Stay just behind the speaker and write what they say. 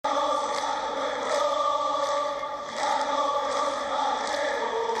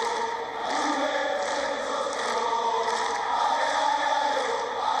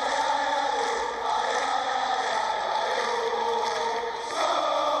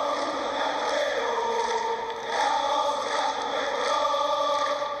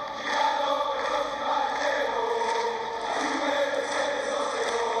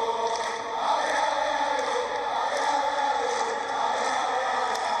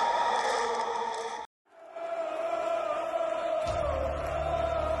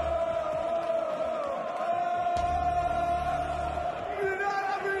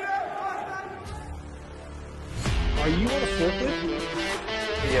you on a forklift?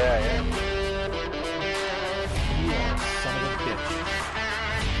 Yeah, yeah. You are a son of a bitch.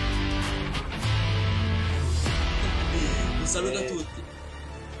 Un saluto a tutti.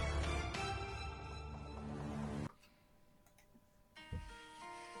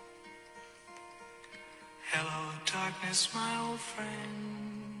 Hello, darkness, my old friend.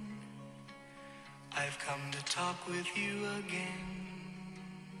 I've come to talk with you again.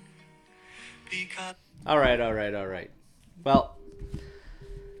 Because All right. Well,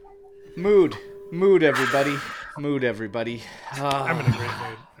 mood, everybody. Mood, everybody. I'm in a great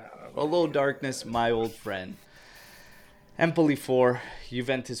mood. Hello, darkness, my old friend. Empoli 4,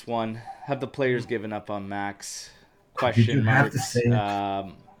 Juventus 1. Have the players given up on Max? Question you have to marks. say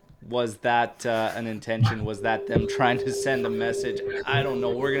it? Was that an intention? Was that them trying to send a message? I don't know.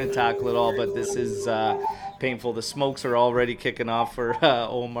 We're going to tackle it all, but this is painful. The smokes are already kicking off for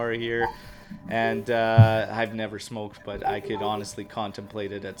Omar here. And I've never smoked, but I could honestly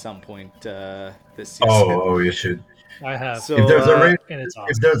contemplate it at some point this season. Oh, you should. I have. So, If there's a reason, and it's if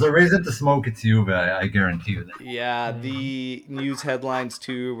awesome. there's a reason to smoke, it's Juve. I guarantee you that. Yeah, the news headlines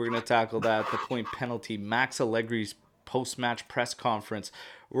too. We're going to tackle that. The point penalty. Max Allegri's post-match press conference.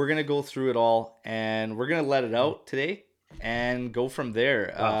 We're going to go through it all, and we're going to let it out today and go from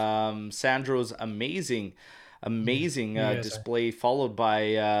there. Wow. Sandro's amazing Yes, display, followed by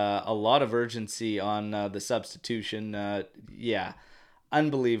a lot of urgency on the substitution. Yeah,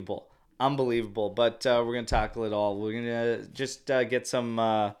 unbelievable. But we're going to tackle it all. We're going to just get some...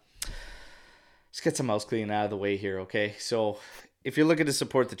 Let's get some house cleaning out of the way here, okay? So if you're looking to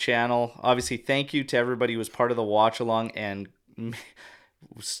support the channel, obviously thank you to everybody who was part of the watch along and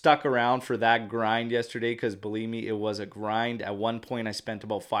stuck around for that grind yesterday, because believe me, it was a grind. At one point, I spent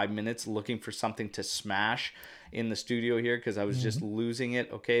about 5 minutes looking for something to smash in the studio here because I was just losing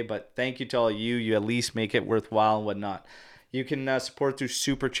it, okay? But thank you to all you. You at least make it worthwhile and whatnot. You can support through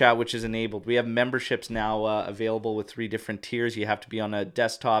Super Chat, which is enabled. We have memberships now available with 3 different tiers. You have to be on a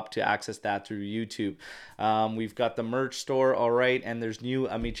desktop to access that through YouTube. We've got the merch store, all right, and there's new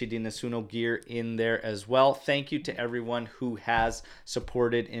Amici di Nessuno gear in there as well. Thank you to everyone who has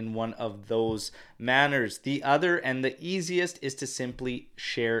supported in one of those manners. The other and the easiest is to simply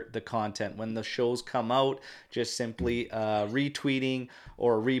share the content. When the shows come out, just simply retweeting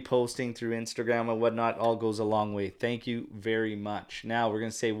or reposting through Instagram and whatnot all goes a long way. Thank you very much. Now we're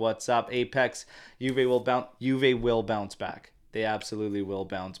going to say what's up. Apex, Juve will bounce back. They absolutely will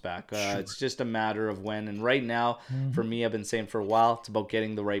bounce back. It's just a matter of when. And right now, for me, I've been saying for a while, it's about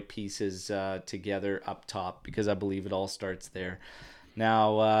getting the right pieces together up top, because I believe it all starts there.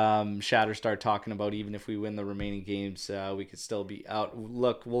 Now, Shatter start talking about even if we win the remaining games, we could still be out.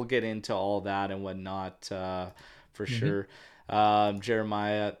 Look, we'll get into all that and whatnot for sure.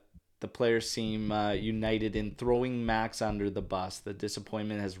 Jeremiah, the players seem united in throwing Max under the bus. The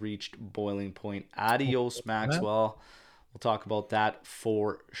disappointment has reached boiling point. Adios, Maxwell. We'll talk about that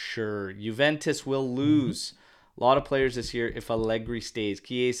for sure. Juventus will lose. A lot of players this year if Allegri stays.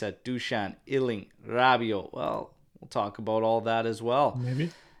 Chiesa, Dusan, Illing, Rabiot. Well, we'll talk about all that as well.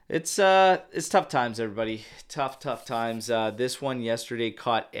 Maybe. It's tough times, everybody. Tough times. This one yesterday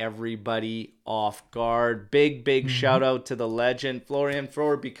caught everybody off guard. Big shout out to the legend, Florian,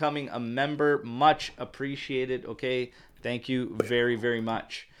 for becoming a member. Much appreciated, okay? Thank you very, very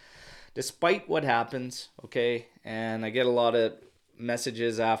much. Despite what happens, okay, and I get a lot of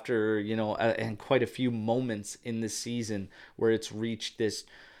messages after, and quite a few moments in this season where it's reached this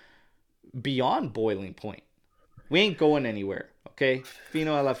beyond boiling point. We ain't going anywhere, okay?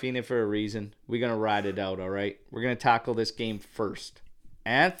 Fino alla fine for a reason. We're going to ride it out, all right? We're going to tackle this game first.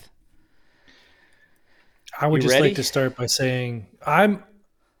 Anth? I would You just ready? like to start by saying come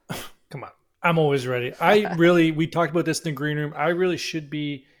on. I'm always ready. We talked about this in the green room. I really should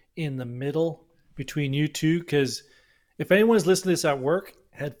be in the middle between you two, because if anyone's listening to this at work,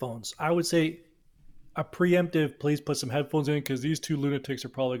 headphones. I would say a preemptive, please put some headphones in, because these two lunatics are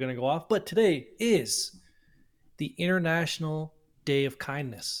probably going to go off. But today is the International Day of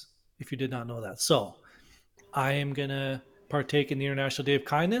Kindness, if you did not know that. So I am going to partake in the International Day of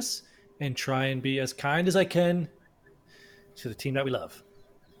Kindness and try and be as kind as I can to the team that we love.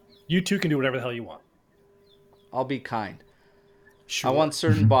 You two can do whatever the hell you want. I'll be kind. Sure. I want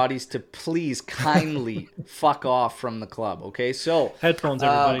certain bodies to please kindly fuck off from the club, okay? So Headphones,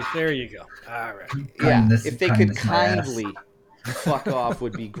 everybody. There you go. All right. Kindness- if they could kindness, my ass. kindly fuck off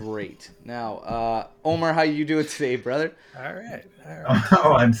would be great. Now, Omar, how you doing today, brother? All right.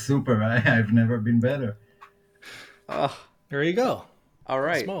 Oh, I'm super. I've never been better. There you go. All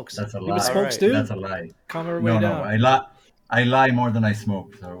right. Smokes. That's a You lie. with smokes, All right. dude? That's a lie. Calm everybody No, down. I lie more than I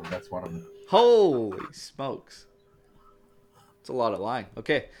smoke. So that's one of them. Holy smokes. It's a lot of lying.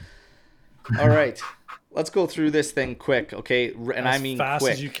 Okay. All right. Let's go through this thing quick, okay? And I As mean fast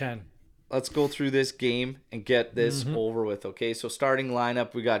quick. as you can. Let's go through this game and get this over with, okay? So starting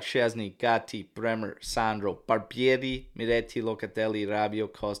lineup, we got Szczesny, Gatti, Bremer, Sandro, Barbieri, Miretti, Locatelli,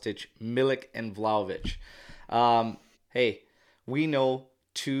 Rabiot, Kostic, Milik, and Vlahovic. Hey, we know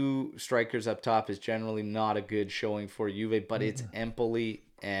 2 strikers up top is generally not a good showing for Juve, but it's Empoli,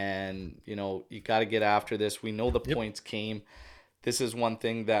 and, you got to get after this. We know the points came. This is one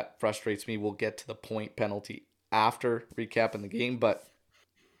thing that frustrates me. We'll get to the point penalty after recapping the game, but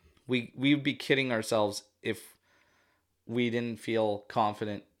we would be kidding ourselves if we didn't feel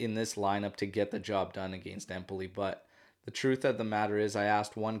confident in this lineup to get the job done against Empoli. But the truth of the matter is, I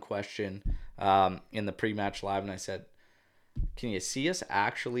asked one question in the pre-match live, and I said, can you see us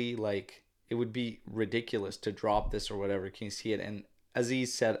actually, like, it would be ridiculous to drop this or whatever. Can you see it? And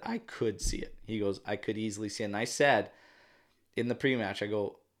Aziz said, I could see it. He goes, I could easily see it. And I said in the pre-match, I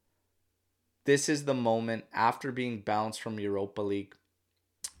go, this is the moment after being bounced from Europa League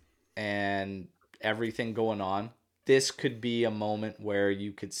and everything going on. This could be a moment where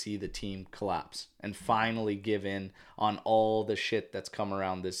you could see the team collapse and finally give in on all the shit that's come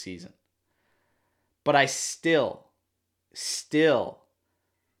around this season. But I still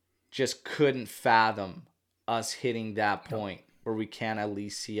just couldn't fathom us hitting that point where we can at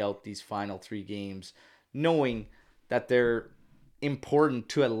least see out these final 3 games, knowing that they're important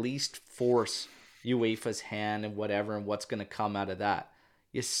to at least force UEFA's hand and whatever, and what's going to come out of that.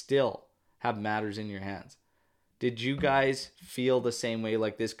 You still have matters in your hands. Did you guys feel the same way,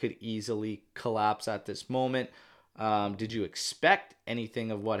 like this could easily collapse at this moment? Did you expect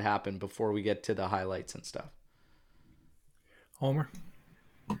anything of what happened before we get to the highlights and stuff? Homer?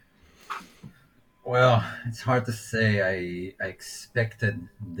 Well, it's hard to say. I expected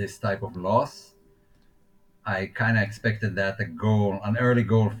this type of loss. I kind of expected that an early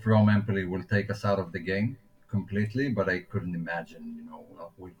goal from Empoli will take us out of the game completely, but I couldn't imagine,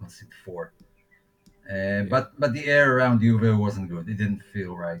 we'll concede 4. But the air around Juve wasn't good. It didn't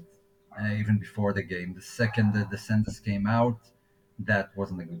feel right. Even before the game, the second the sentence came out, that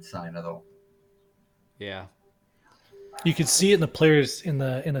wasn't a good sign at all. Yeah. You could see it in the players in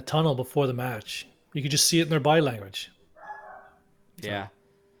the tunnel before the match. You could just see it in their body language. Yeah.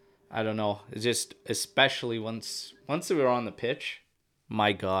 I don't know. It's just, especially once they were on the pitch,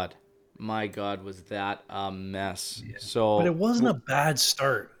 my God, was that a mess. Yeah. So, but it wasn't a bad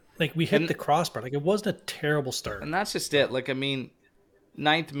start. Like, we hit the crossbar. Like, it wasn't a terrible start. And that's just it. Like, I mean,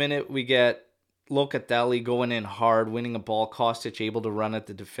 9th minute, we get Locatelli going in hard, winning a ball. Kostic able to run at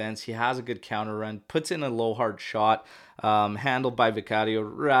the defense. He has a good counter run, puts in a low hard shot, handled by Vicario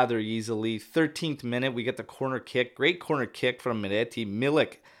rather easily. 13th minute, we get the corner kick. Great corner kick from Miretti.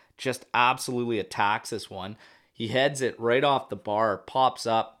 Milik just absolutely attacks this one. He heads it right off the bar, pops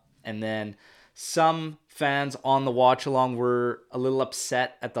up, and then some fans on the watch along were a little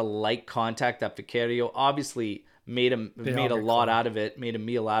upset at the light contact that Vicario obviously made a lot out of it, made a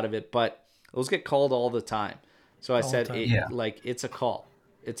meal out of it, but those get called all the time. So I said, it's a call.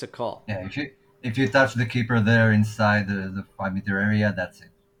 It's a call. Yeah, if you touch the keeper there inside the 5-meter area, that's it.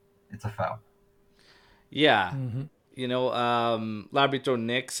 It's a foul. Yeah. Mm-hmm. L'Arbitro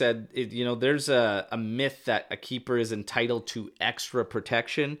Nick said, there's a myth that a keeper is entitled to extra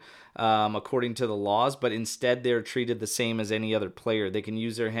protection according to the laws, but instead they're treated the same as any other player. They can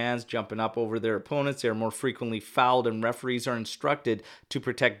use their hands jumping up over their opponents. They are more frequently fouled, and referees are instructed to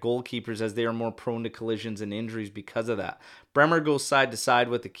protect goalkeepers as they are more prone to collisions and injuries because of that. Bremer goes side to side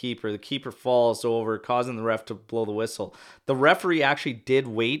with the keeper. The keeper falls over, causing the ref to blow the whistle. The referee actually did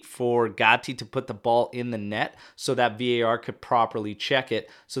wait for Gatti to put the ball in the net so that VAR could properly check it,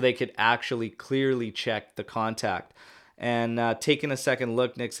 so they could actually clearly check the contact. And taking a second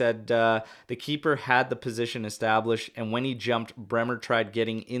look, Nick said the keeper had the position established, and when he jumped, Bremer tried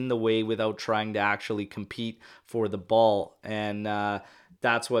getting in the way without trying to actually compete for the ball. And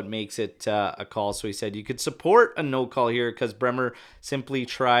that's what makes it a call. So he said you could support a no call here because Bremer simply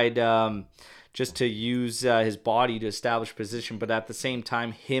tried just to use his body to establish position. But at the same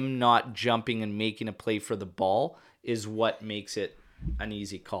time, him not jumping and making a play for the ball is what makes it an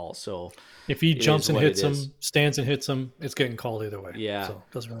easy call. So if he jumps and hits him, stands and hits him, it's getting called either way. Yeah. So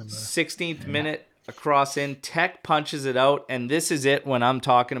it doesn't really matter. 16th minute, a cross in. Tech punches it out. And this is it when I'm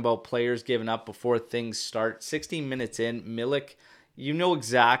talking about players giving up before things start. 16 minutes in, Milik, you know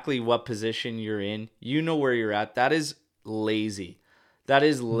exactly what position you're in. You know where you're at. That is lazy. That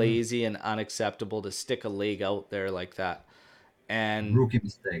is lazy and unacceptable to stick a leg out there like that. And rookie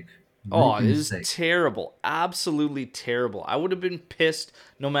mistake. It was terrible. Absolutely terrible. I would have been pissed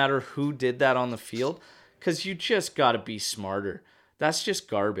no matter who did that on the field because you just got to be smarter. That's just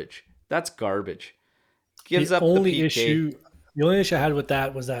garbage. That's garbage. Gives The up only the PK. issue, the only issue I had with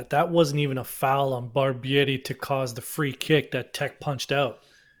that was that wasn't even a foul on Barbieri to cause the free kick that Tech punched out.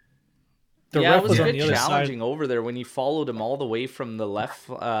 The Yeah, it ref was was a on bit the other challenging side. over there when he followed him all the way from the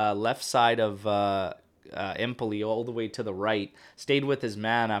left side of Empoli all the way to the right. Stayed with his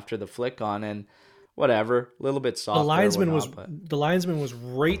man after the flick on, and whatever, a little bit The soft there, linesman was whatnot, but the linesman was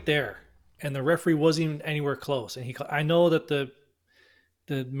right there, and the referee wasn't even anywhere close. And I know that the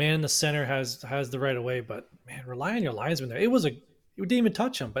man in the center has the right of way, but man, rely on your linesman there. You didn't even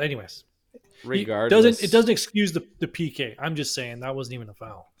touch him. But anyways, it regardless, doesn't excuse the PK. I'm just saying that wasn't even a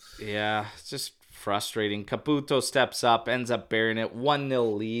foul. yeah, it's just frustrating. Caputo steps up, ends up burying it,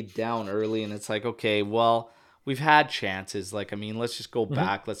 1-0 lead down early, and it's like, okay, well, we've had chances. Like, I mean, let's just go Mm-hmm.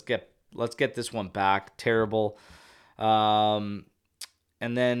 back. Let's get this one back. Terrible. Um,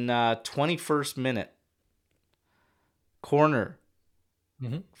 and then 21st minute corner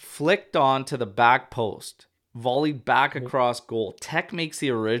Mm-hmm. flicked on to the back post, volleyed back across goal. Tech makes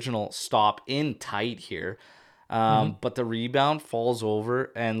the original stop in tight here. Mm-hmm. But the rebound falls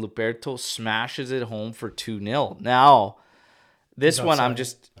over and Luperto smashes it home for 2-0. Now, He's this one I'm offside.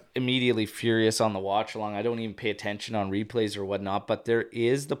 just immediately furious on the watch along. I don't even pay attention on replays or whatnot, but there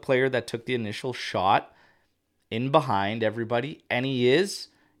is the player that took the initial shot in behind everybody, and he is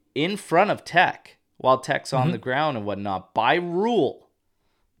in front of Tech while Tech's on Mm-hmm. the ground and whatnot by rule.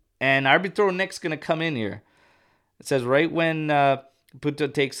 And Arbitro Nick's going to come in here. It says right when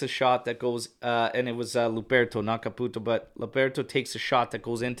Caputo takes a shot that goes, and it was Luperto, not Caputo, but Luperto takes a shot that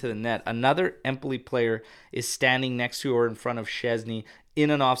goes into the net. Another Empoli player is standing next to or in front of Szczesny in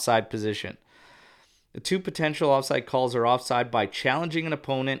an offside position. The two potential offside calls are offside by challenging an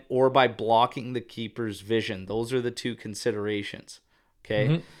opponent or by blocking the keeper's vision. Those are the two considerations. Okay.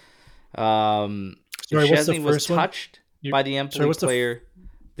 Mm-hmm. If Sorry, what's the Szczesny was first one? touched by the Sorry, Empoli player,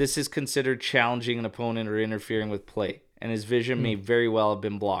 this is considered challenging an opponent or interfering with play, and his vision may very well have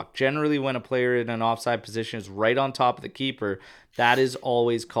been blocked. Generally, when a player in an offside position is right on top of the keeper, that is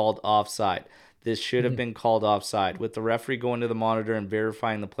always called offside. This should have been called offside, with the referee going to the monitor and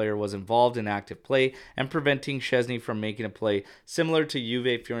verifying the player was involved in active play and preventing Szczesny from making a play, similar to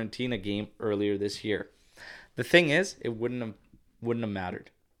Juve-Fiorentina game earlier this year. The thing is, it wouldn't have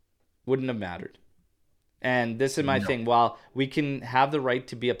mattered. Wouldn't have mattered. And this is my No. thing. While we can have the right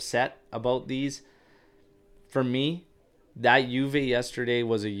to be upset about these, for me, that Juve yesterday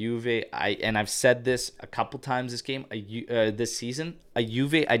was a Juve. And I've said this a couple times this season. A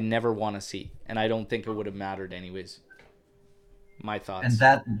Juve I never want to see, and I don't think it would have mattered anyways. My And thoughts.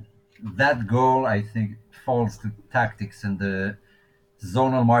 that goal, I think, falls to tactics and the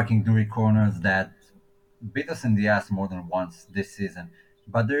zonal marking during corners that bit us in the ass more than once this season.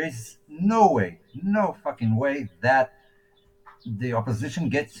 But there is no way, no fucking way that the opposition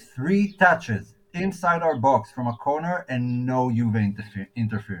gets 3 touches inside our box from a corner and no Juve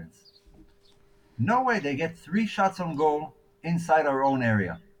interference. No way they get 3 shots on goal inside our own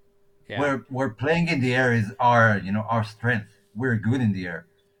area. Yeah. We're playing in the air is our strength. We're good in the air.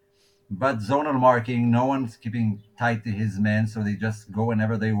 But zonal marking, no one's keeping tight to his men, so they just go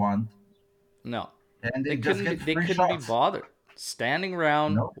whenever they want, No. and They they just couldn't be. get They free couldn't be shots. bothered. Standing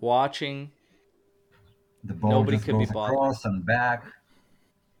around No, watching. the ball Nobody just could be goes bothered. across and back.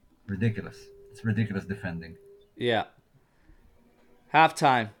 Ridiculous. It's ridiculous defending. Yeah.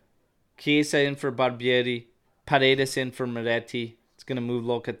 Halftime. Chiesa in for Barbieri. Paredes in for Moretti. It's going to move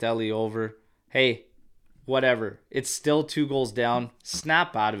Locatelli over. Hey, whatever. It's still 2 goals down.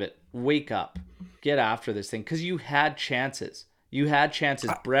 Snap out of it. Wake up. Get after this thing. Because you had chances. You had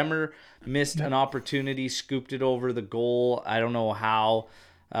chances. Bremer missed an opportunity, scooped it over the goal. I don't know how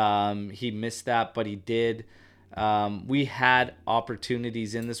he missed that, but he did. We had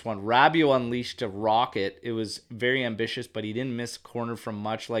opportunities in this one. Rabiot unleashed a rocket. It was very ambitious, but he didn't miss a corner from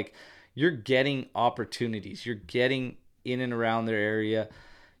much. Like, you're getting opportunities. You're getting in and around their area.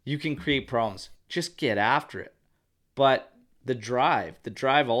 You can create problems. Just get after it. But the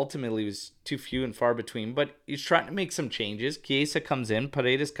drive ultimately was too few and far between. But he's trying to make some changes. Chiesa comes in.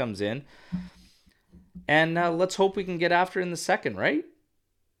 Paredes comes in. And let's hope we can get after in the second, right?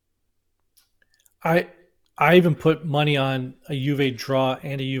 I even put money on a Juve draw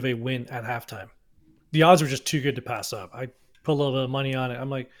and a Juve win at halftime. The odds were just too good to pass up. I put a little bit of money on it. I'm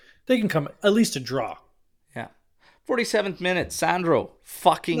like, they can come at least a draw. Yeah. 47th minute, Sandro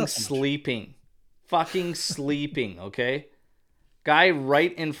fucking Not so much. sleeping. Fucking sleeping, okay? Guy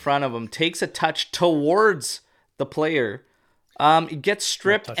right in front of him takes a touch towards the player. He gets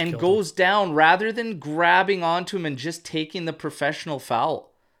stripped touch and killed goes down rather than grabbing onto him and just taking the professional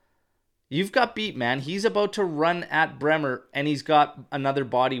foul. You've got beat, man. He's about to run at Bremer, and he's got another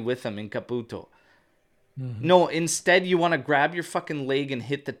body with him in Caputo. No, instead you want to grab your fucking leg and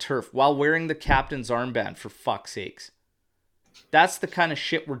hit the turf while wearing the captain's armband, for fuck's sakes. That's the kind of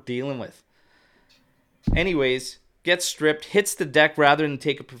shit we're dealing with. Anyways, gets stripped, hits the deck rather than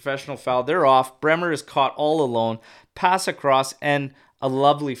take a professional foul. They're off. Bremer is caught all alone. Pass across, and a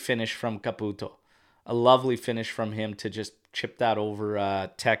lovely finish from Caputo. A lovely finish from him to just chip that over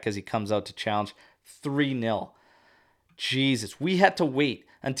Tech as he comes out to challenge. 3-0. Jesus, we had to wait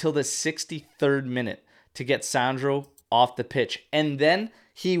until the 63rd minute to get Sandro off the pitch. And then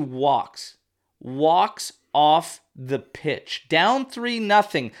he walks off the pitch. Down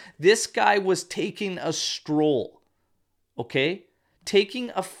 3-0. This guy was taking a stroll. Okay?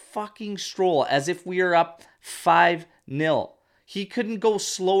 Taking a fucking stroll as if we are up 5-0. He couldn't go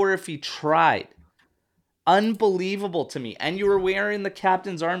slower if he tried. Unbelievable to me. And you were wearing the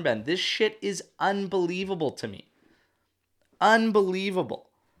captain's armband. This shit is unbelievable to me. Unbelievable.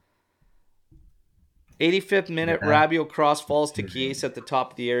 85th minute, Rabiot cross falls to Chiesa at the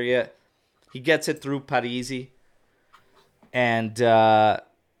top of the area. He gets it through Parisi. And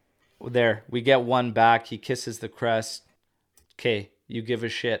there, we get one back. He kisses the crest. Okay, you give a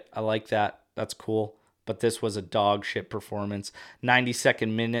shit. I like that. That's cool. But this was a dog shit performance.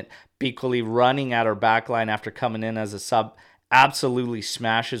 92nd minute, Piccoli running at our back line after coming in as a sub. Absolutely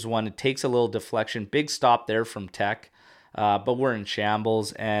smashes one. It takes a little deflection. Big stop there from Tech. But we're in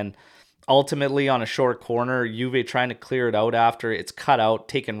shambles. And ultimately, on a short corner, Juve trying to clear it out after. It's cut out,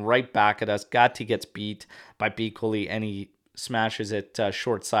 taken right back at us. Gatti gets beat by Piccoli, and he smashes it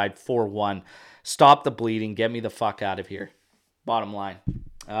short side 4-1. Stop the bleeding. Get me the fuck out of here. Bottom line.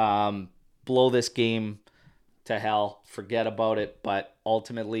 Blow this game to hell. Forget about it. But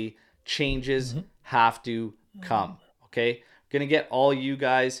ultimately, changes have to come. Okay? Gonna get all you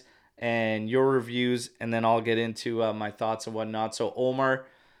guys and your reviews, and then I'll get into my thoughts and whatnot. So, Omar,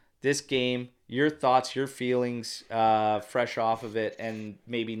 this game, your thoughts, your feelings, fresh off of it, and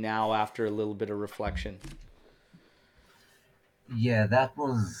maybe now after a little bit of reflection. Yeah, that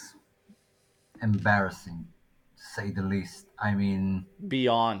was embarrassing, to say the least. I mean,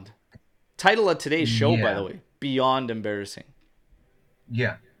 Beyond. Title of today's show, by Yeah. the way. Beyond embarrassing.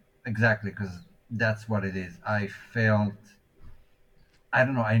 yeah, exactly, because that's what it is. I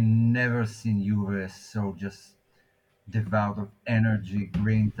don't know, I never seen Juve so just devout of energy,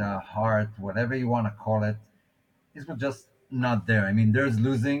 grinta, heart, whatever you want to call it. It was just not there. I mean, there's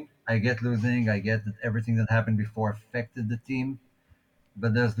losing. I get losing. I get that everything that happened before affected the team,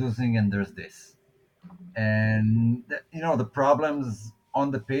 but there's losing and there's this. And the problems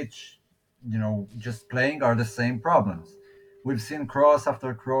on the pitch, just playing are the same problems. We've seen cross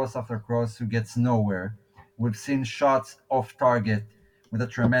after cross after cross who gets nowhere. We've seen shots off target with a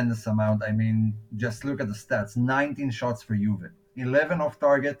tremendous amount. I mean, just look at the stats: 19 shots for Juve, 11 off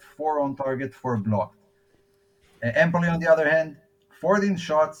target, 4 on target, 4 blocked. Empoli, on the other hand, 14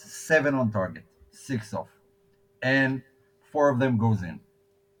 shots, 7 on target, 6 off, and 4 of them goes in.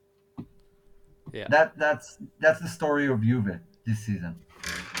 Yeah. That's the story of Juve this season.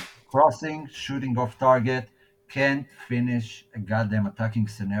 Crossing, shooting off target, can't finish a goddamn attacking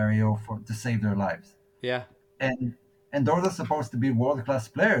scenario to save their lives. Yeah. And and those are supposed to be world class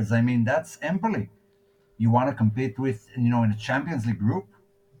players. I mean, that's Empoli. You want to compete with, in a Champions League group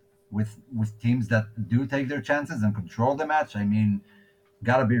with teams that do take their chances and control the match. I mean,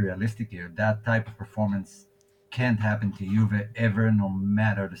 gotta be realistic here. That type of performance can't happen to Juve ever, no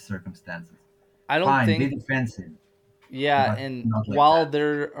matter the circumstances. I don't Fine, be think... defensive, Yeah, but and not like while that.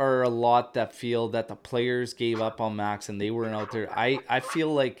 there are a lot that feel that the players gave up on Max and they weren't out there, I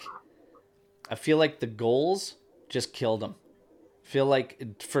feel like the goals just killed them. Feel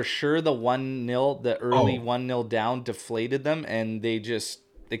like for sure the 1-0, the early Oh, 1-0 down deflated them, and they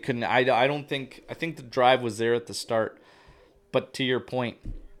couldn't. I don't think... I think the drive was there at the start, but to your point,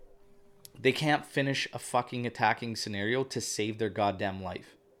 they can't finish a fucking attacking scenario to save their goddamn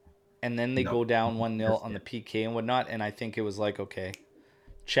life. And then they no, go down 1-0 that's on the it. PK and whatnot, and I think it was like, okay,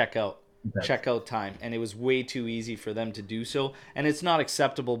 check out. That's Check it. out time. And it was way too easy for them to do so. And it's not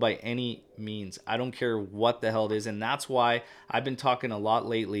acceptable by any means. I don't care what the hell it is. And that's why I've been talking a lot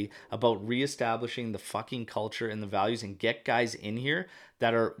lately about reestablishing the fucking culture and the values and get guys in here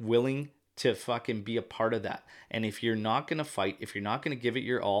that are willing to fucking be a part of that. And if you're not going to fight, if you're not going to give it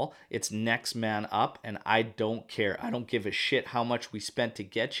your all, it's next man up. And I don't care. I don't give a shit how much we spent to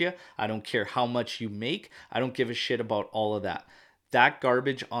get you. I don't care how much you make. I don't give a shit about all of that. That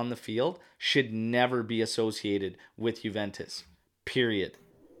garbage on the field should never be associated with Juventus. Period.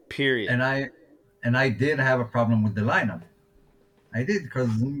 Period. And I did have a problem with the lineup. I did, because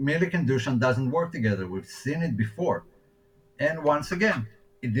Milik and Dushan doesn't work together. We've seen it before. And once again,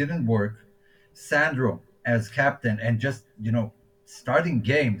 it didn't work. Sandro as captain and just, starting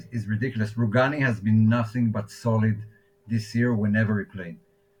games is ridiculous. Rugani has been nothing but solid this year whenever he played.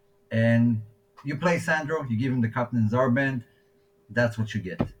 And you play Sandro, you give him the captain's armband, that's what you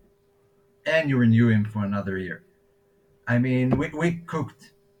get. And you renew him for another year. I mean, we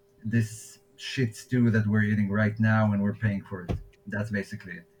cooked this shit stew that we're eating right now and we're paying for it. That's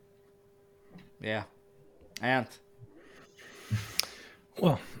basically it. Yeah. Anth.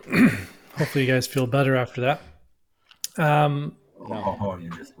 Well, hopefully you guys feel better after that. No. Oh, you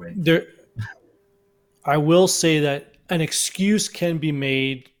just wait. There, I will say that an excuse can be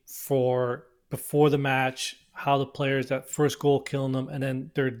made for before the match how the players that first goal killing them and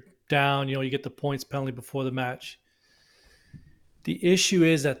then they're down. You get the points penalty before the match. The issue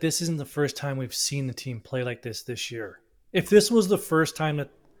is that this isn't the first time we've seen the team play like this year. If this was the first time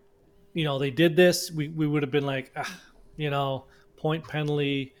that they did this, we would have been like, point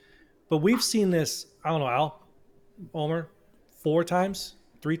penalty. But we've seen this. I don't know, Al, Omer, 4 times,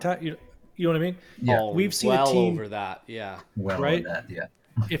 3 times. You know what I mean? Yeah, Oh, We've seen well a team over that. Yeah. well, right? that, yeah.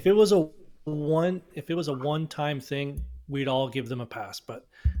 If it was a one-time thing, we'd all give them a pass. But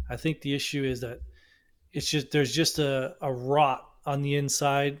I think the issue is that there's just a rot on the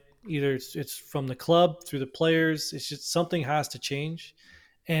inside. Either it's from the club through the players. It's just something has to change.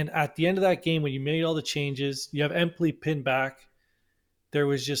 And at the end of that game, when you made all the changes, you have Empoli pinned back. There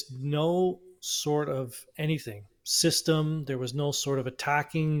was just no sort of anything system. There was no sort of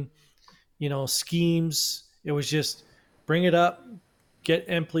attacking, schemes. It was just bring it up, get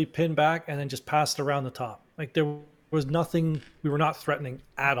Empoli pinned back, and then just pass it around the top. Like there was nothing. We were not threatening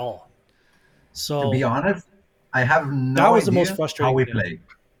at all. So To be honest, I have that no was the most idea how frustrating we thing. play.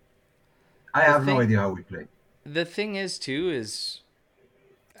 I have no idea how we play. The thing is, too, is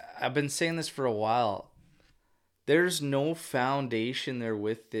I've been saying this for a while. There's no foundation there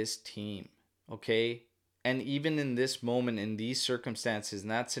with this team, okay? And even in this moment, in these circumstances, in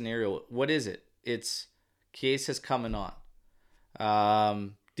that scenario, what is it? It's Chiesa's coming on.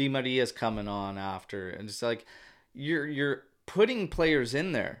 Di Maria's coming on after. And it's like you're putting players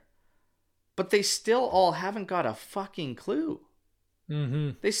in there, but they still all haven't got a fucking clue.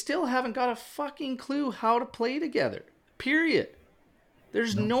 Mm-hmm. They still haven't got a fucking clue how to play together. Period.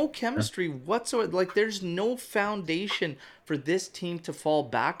 There's no chemistry whatsoever. Like, there's no foundation for this team to fall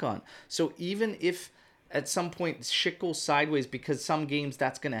back on. So even if at some point shit goes sideways, because some games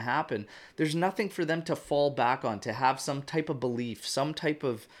that's going to happen, there's nothing for them to fall back on, to have some type of belief, some type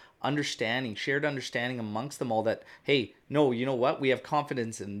of understanding, shared understanding amongst them all that, hey, no, you know what? We have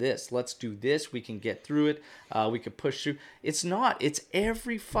confidence in this. Let's do this. We can get through it. We could push through. It's not. It's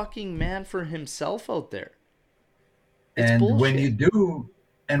every fucking man for himself out there. It's And bullshit.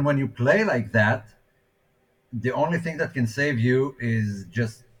 when you play like that, the only thing that can save you is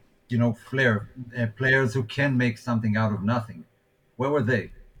just, flair, players who can make something out of nothing. Where were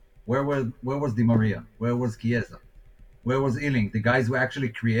they? Where was Di Maria? Where was Chiesa? Where was Ealing? The guys who actually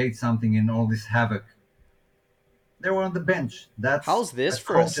create something in all this havoc. They were on the bench. How's this a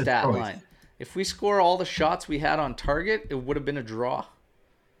for a coach's stat choice. line? If we score all the shots we had on target, it would have been a draw.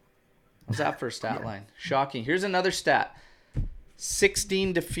 How's that for a stat line? Shocking. Here's another stat.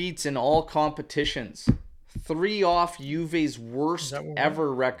 16 defeats in all competitions. 3 off Juve's worst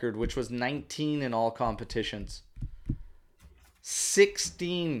ever record, which was 19 in all competitions.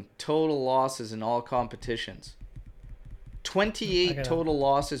 16 total losses in all competitions. 28 total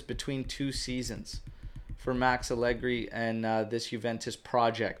losses between 2 seasons for Max Allegri and this Juventus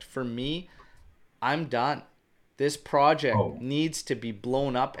project. For me, I'm done. This project needs to be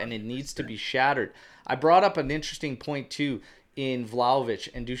blown up and it needs to be shattered. I brought up an interesting point too in Vlahovic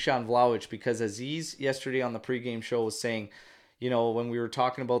and Dusan Vlahovic, because Aziz yesterday on the pregame show was saying, when we were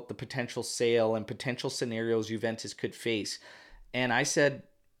talking about the potential sale and potential scenarios Juventus could face, and I said,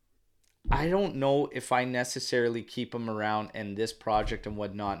 I don't know if I necessarily keep him around in this project and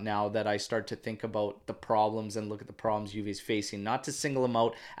whatnot now that I start to think about the problems and look at the problems Juve's facing. Not to single him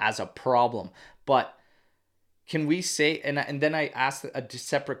out as a problem, but can we say, and then I asked a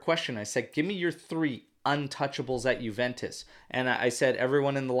separate question. I said, give me your 3 untouchables at Juventus. And I said,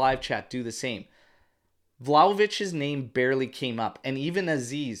 everyone in the live chat, do the same. Vlahovic's name barely came up, and even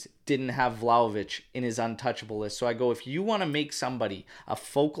Aziz didn't have Vlahovic in his untouchable list. So I go, if you want to make somebody a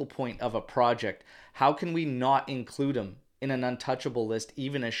focal point of a project, how can we not include him in an untouchable list,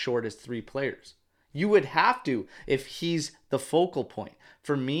 even as short as 3 players? You would have to if he's the focal point.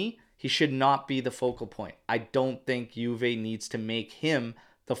 For me, he should not be the focal point. I don't think Juve needs to make him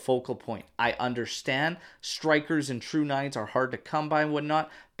the focal point. I understand strikers and true nines are hard to come by and whatnot,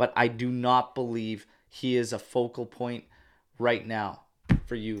 but I do not believe he is a focal point right now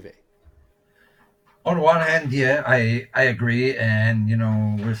for Juve. On one hand, yeah, I agree, and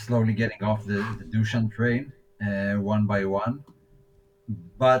we're slowly getting off the Dushan train, one by one.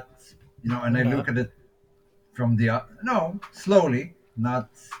 But and We're I look not. at it from no, slowly, not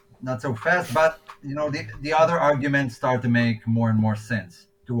so fast. But the other arguments start to make more and more sense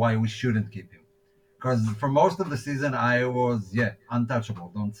to why we shouldn't keep him. Because for most of the season, I was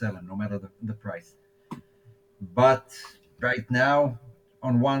untouchable. Don't sell him, no matter the price. But right now,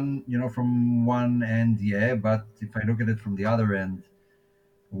 on one, from one end, yeah. But if I look at it from the other end,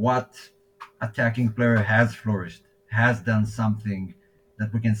 what attacking player has flourished, has done something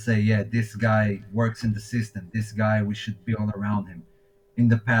that we can say, yeah, this guy works in the system. This guy, we should build around him in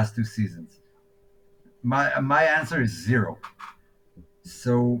the past 2 seasons? My answer is zero.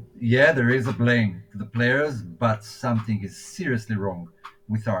 So yeah, there is a blame to the players, but something is seriously wrong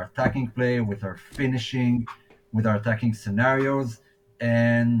with our attacking play, with our finishing, with our attacking scenarios,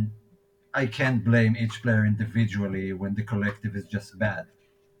 and I can't blame each player individually when the collective is just bad.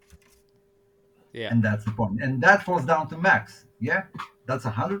 Yeah. And that's the point. And that falls down to Max. Yeah, that's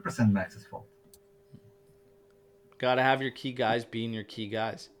 100% Max's fault. Got to have your key guys being your key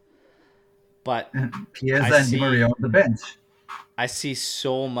guys. But I Chiesa and Di see Maria on the bench. I see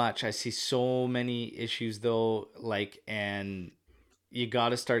so much. I see so many issues though, and you got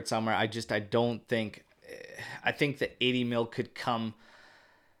to start somewhere. I don't think I think the 80 mil could come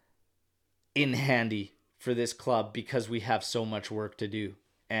in handy for this club because we have so much work to do.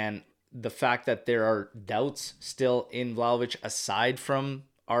 And the fact that there are doubts still in Vlahovic aside from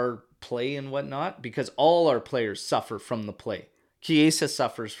our play and whatnot, because all our players suffer from the play. Chiesa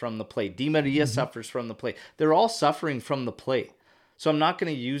suffers from the play. Di Maria suffers from the play. They're all suffering from the play. So I'm not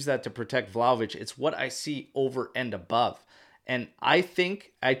going to use that to protect Vlahovic. It's what I see over and above. And I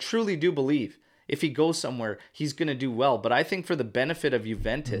truly do believe if he goes somewhere, he's going to do well. But I think for the benefit of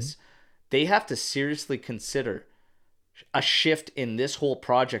Juventus, they have to seriously consider a shift in this whole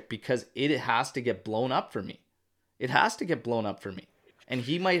project because it has to get blown up for me. It has to get blown up for me. And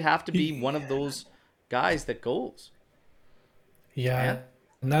he might have to be one of those guys that goes. Yeah, Man.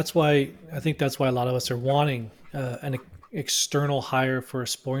 and that's why a lot of us are wanting an external hire for a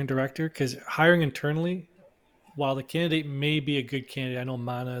sporting director, because hiring internally, while the candidate may be a good candidate, I know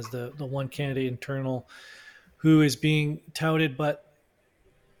Mana is the one candidate internal who is being touted, but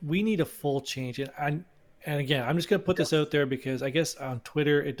we need a full change. And again, I'm just going to put this out there because I guess on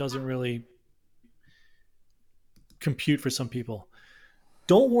Twitter it doesn't really compute for some people.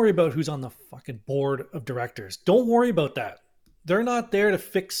 Don't worry about who's on the fucking board of directors. Don't worry about that. They're not there to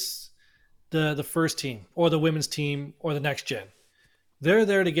fix the first team or the women's team or the next gen. They're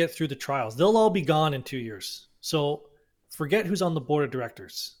there to get through the trials. They'll all be gone in 2 years. So forget who's on the board of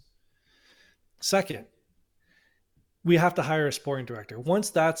directors. Second, we have to hire a sporting director. Once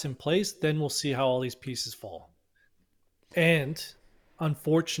that's in place, then we'll see how all these pieces fall. And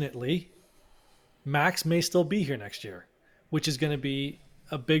unfortunately, Max may still be here next year, which is going to be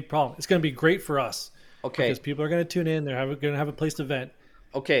a big problem. It's going to be great for us Okay. because people are going to tune in. They're going to have a place to vent.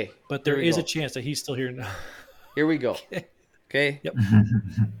 Okay. But there is go. a chance that he's still here now. Here we go. Okay. Yep.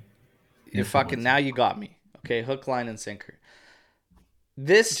 You fucking now you got me. Okay, hook, line, and sinker.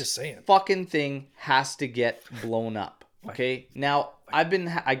 This Just saying. fucking thing has to get blown up. Okay. Now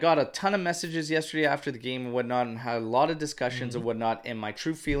I got a ton of messages yesterday after the game and whatnot, and had a lot of discussions and whatnot. And my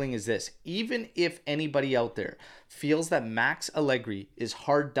true feeling is this: even if anybody out there feels that Max Allegri is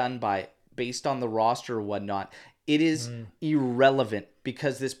hard done by based on the roster or whatnot, it is irrelevant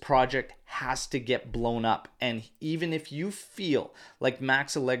because this project has to get blown up. And even if you feel like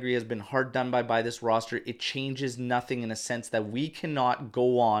Max Allegri has been hard done by this roster, it changes nothing in a sense that we cannot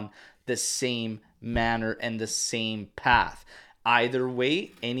go on the same manner and the same path. Either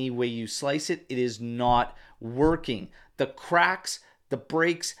way, any way you slice it, it is not working. The cracks, the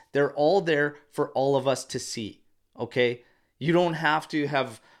breaks, they're all there for all of us to see. Okay? You don't have to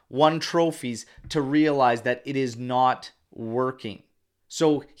have won trophies to realize that it is not working.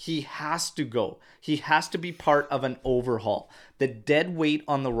 So he has to go. He has to be part of an overhaul. The dead weight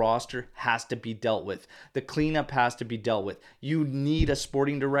on the roster has to be dealt with. The cleanup has to be dealt with. You need a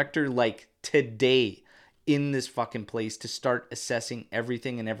sporting director like today in this fucking place to start assessing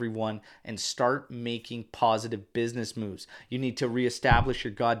everything and everyone and start making positive business moves. You need to reestablish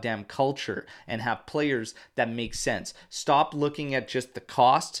your goddamn culture and have players that make sense. Stop looking at just the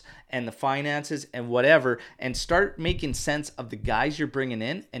costs and the finances and whatever, and start making sense of the guys you're bringing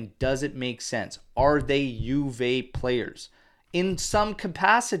in, and does it make sense? Are they Juve players? in some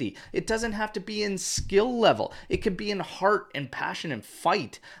capacity. It doesn't have to be in skill level. It could be in heart and passion and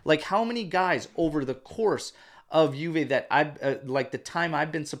fight. Like how many guys over the course of Juve that I've like the time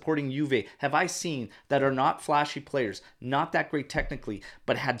I've been supporting Juve have I seen that are not flashy players, not that great technically,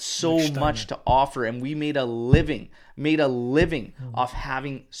 but had so much to offer, and we made a living off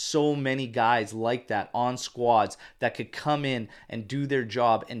having so many guys like that on squads that could come in and do their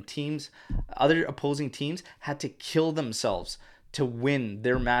job, and teams, other opposing teams had to kill themselves to win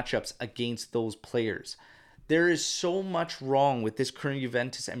their matchups against those players. There is so much wrong with this current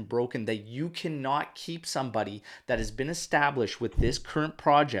Juventus and broken that you cannot keep somebody that has been established with this current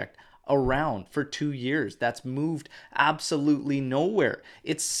project around for 2 years. That's moved absolutely nowhere.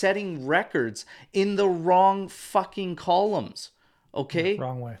 It's setting records in the wrong fucking columns. Okay?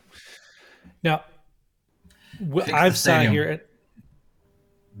 Wrong way. Now, Fix the I've sat stadium. here and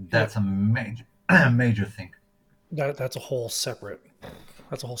That's a major major thing. that's a whole separate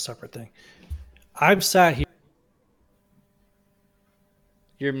thing. I've sat here.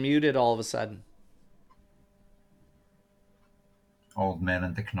 You're muted all of a sudden. Old man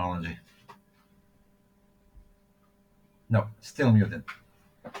and technology. No, still muted.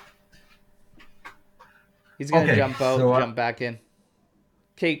 He's going to Okay, jump out, so, jump back in.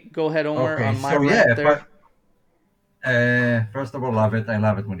 Okay, go ahead, Omar, Okay, on my so right yeah, there. first of all, love it. I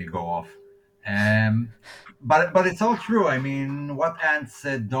love it when you go off. But it's all true. I mean, what Ant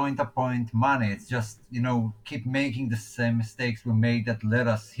said, don't appoint money. It's just, keep making the same mistakes we made that led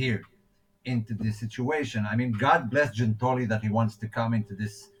us here into this situation. I mean, God bless Gentoli that he wants to come into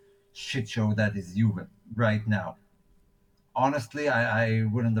this shit show that is Juve right now. Honestly, I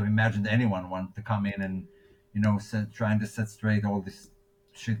wouldn't have imagined anyone want to come in and, trying to set straight all this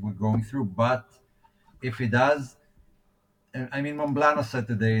shit we're going through. But if he does, I mean, Monblano said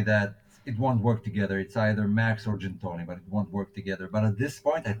today that it won't work together. It's either Max or Gentoni, but it won't work together. But at this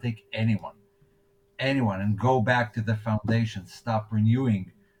point, I think anyone, and go back to the foundation. Stop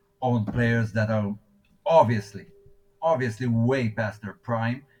renewing own players that are obviously, obviously way past their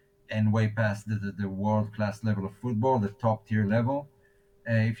prime and way past the world class level of football, the top tier level.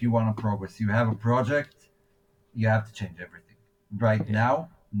 If you want to progress, you have a project, you have to change everything. Right now,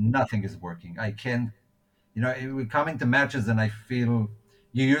 nothing is working. I can't, we come into matches and I feel,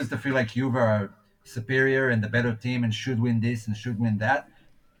 you used to feel like Juve are superior and the better team and should win this and should win that.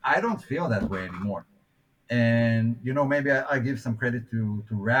 I don't feel that way anymore. And maybe I give some credit to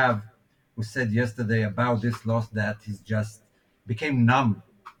Rav, who said yesterday about this loss that he's just became numb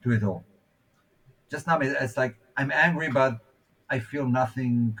to it all. Just numb. It's like I'm angry, but I feel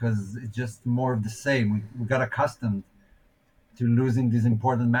nothing because it's just more of the same. We got accustomed to losing these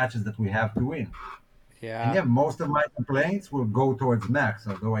important matches that we have to win. And Yeah. yeah, most of my complaints will go towards Max,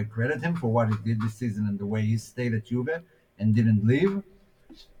 although I credit him for what he did this season and the way he stayed at Juve and didn't leave.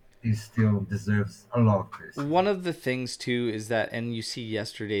 He still deserves a lot of praise. One of the things too is that, and you see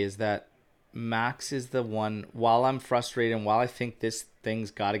yesterday, is that Max is the one, while I'm frustrated and while I think this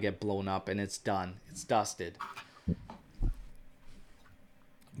thing's got to get blown up and it's done, it's dusted.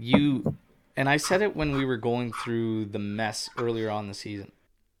 And I said it when we were going through the mess earlier on the season.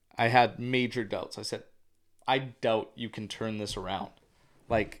 I had major doubts. I said, I doubt you can turn this around.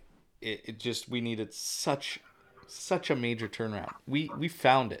 Like, it just, we needed such a major turnaround. We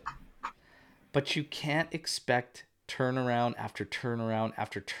found it. But you can't expect turnaround after turnaround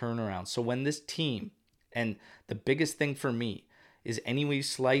after turnaround. So when this team, and the biggest thing for me is any way you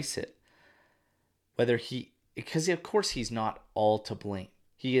slice it, because of course he's not all to blame.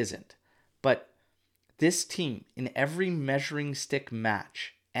 He isn't. But this team, in every measuring stick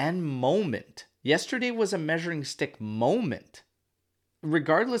match and moment, yesterday was a measuring stick moment.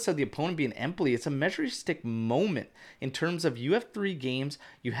 Regardless of the opponent being Empoli, it's a measuring stick moment in terms of you have 3 games,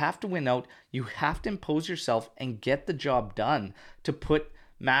 you have to win out, you have to impose yourself and get the job done to put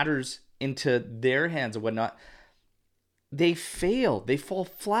matters into their hands and whatnot. They fail. They fall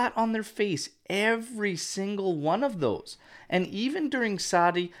flat on their face every single one of those. And even during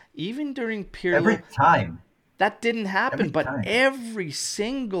Sadi, even during Pirlo, Every time. that didn't happen. Every But time. every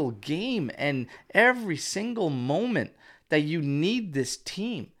single game and every single moment that you need this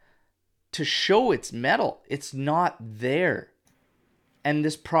team to show its mettle, it's not there. And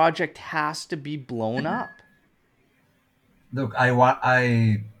this project has to be blown up. Look, I was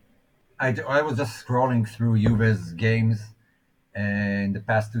just scrolling through Juve's games in the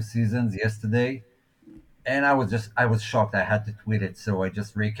past 2 seasons yesterday, and I was shocked. I had to tweet it, so I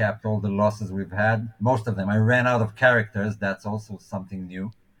just recapped all the losses we've had. Most of them. I ran out of characters. That's also something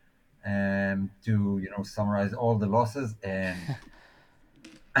new. To summarize all the losses, and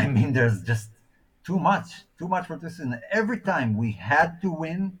I mean, there's just too much for this season. Every time we had to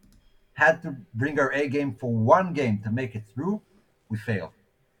win, had to bring our A game for one game to make it through, we failed.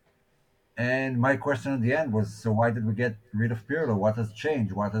 And my question at the end was, so why did we get rid of Pirlo? What has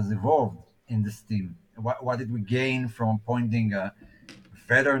changed? What has evolved in this team? What did we gain from appointing a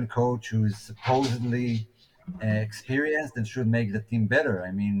veteran coach who is supposedly experienced and should make the team better?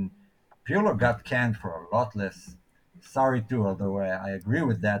 I mean, Pirlo got canned for a lot less. Sorry too, although I agree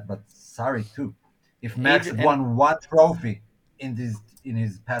with that, but sorry too. If Max Adrian had won one trophy in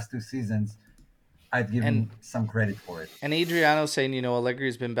his past 2 seasons, I'd give and him some credit for it. And Adriano saying,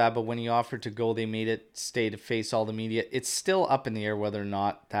 Allegri's been bad, but when he offered to go, they made it stay to face all the media. It's still up in the air whether or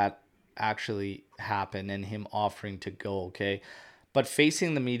not that actually happened and him offering to go, okay? But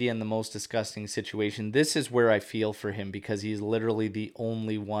facing the media in the most disgusting situation, this is where I feel for him because he's literally the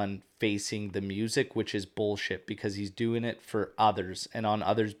only one facing the music, which is bullshit because he's doing it for others and on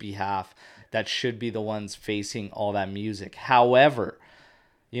others' behalf that should be the ones facing all that music. However,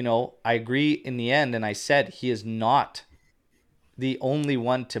 I agree in the end, and I said he is not the only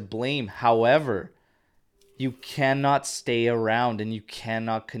one to blame. However, you cannot stay around and you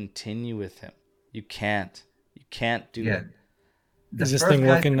cannot continue with him. You can't. You can't do Yeah, it. the Is this first thing guys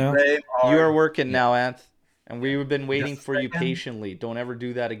working to now? blame You are are working yeah, now, Anth, and we've been waiting just for a you second, patiently. Don't ever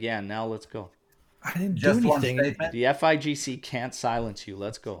do that again. Now let's go. I didn't do just one anything. statement, The FIGC can't silence you.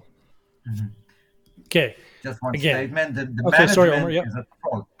 Let's go. Okay. just one Again. statement. The Okay. Sorry, Omar. management Yep. is at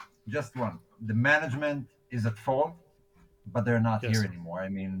fault. Just one. The management is at fault, but they're not here Yes. anymore. I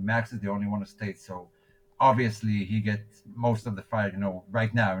mean, Max is the only one who stayed, so obviously he gets most of the fire,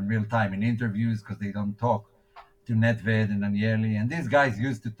 right now in real time in interviews because they don't talk to Nedved and Agnelli. And these guys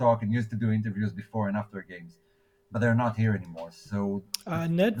used to talk and used to do interviews before and after games, but they're not here anymore. So the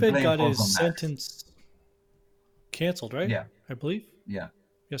Nedved blame got falls his on Max. sentence canceled, right? Yeah, I believe yeah,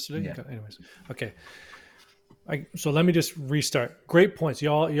 yesterday. yeah. Anyways, okay. So let me just restart. Great points,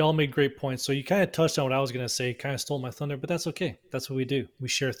 y'all made great points. So you kind of touched on what I was going to say. Kind of stole my thunder, but that's okay. That's what we do. We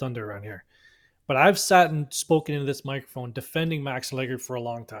share thunder around here. But I've sat and spoken into this microphone defending Max Allegri for a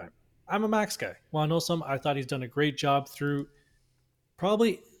long time. I'm a Max guy. Want to know something? I thought he's done a great job through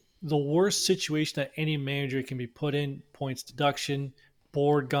probably the worst situation that any manager can be put in: points deduction,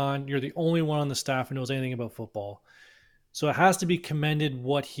 board gone. You're the only one on the staff who knows anything about football. So it has to be commended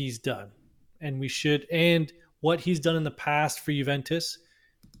what he's done. And what he's done in the past for Juventus.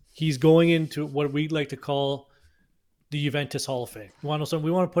 He's going into what we like to call the Juventus Hall of Fame. You want to know something? We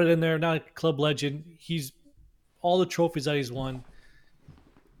want to put it in there, not a club legend. He's all the trophies that he's won.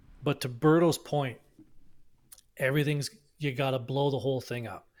 But to Berto's point, everything's you got to blow the whole thing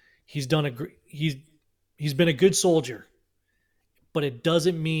up. He's done he's been a good soldier, but it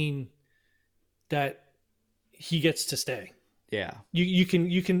doesn't mean that he gets to stay. Yeah. You can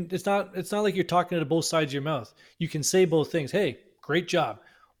it's not like you're talking to both sides of your mouth. You can say both things. Hey, great job.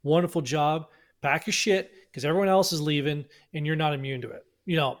 Wonderful job. Pack your shit because everyone else is leaving and you're not immune to it.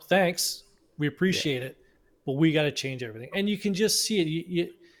 Thanks. We appreciate it, but we got to change everything. And you can just see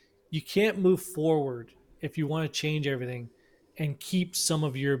it. You can't move forward if you want to change everything and keep some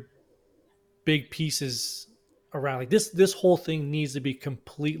of your big pieces around. Like this whole thing needs to be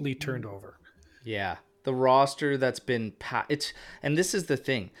completely turned over. Yeah, the roster that's been and this is the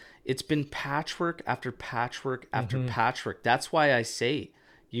thing. It's been patchwork after patchwork after patchwork. That's why I say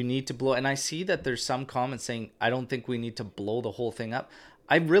you need to blow. And I see that there's some comments saying I don't think we need to blow the whole thing up.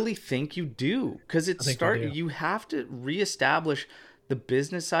 I really think you do because you have to reestablish the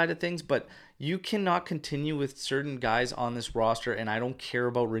business side of things, but you cannot continue with certain guys on this roster, and I don't care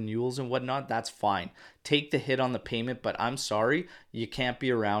about renewals and whatnot. That's fine. Take the hit on the payment, but I'm sorry, you can't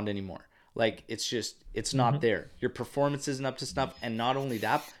be around anymore. Like, it's not there. Your performance isn't up to snuff, and not only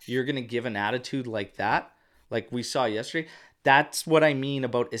that, you're going to give an attitude like that, like we saw yesterday. That's what I mean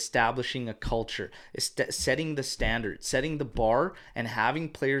about establishing a culture, setting the standard, setting the bar, and having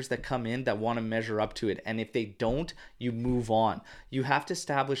players that come in that want to measure up to it. And if they don't, you move on. You have to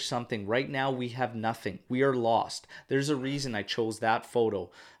establish something. Right now, we have nothing. We are lost. There's a reason I chose that photo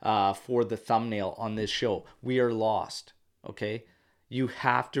for the thumbnail on this show. We are lost, okay? You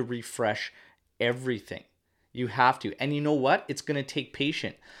have to refresh everything. You have to. And you know what? It's going to take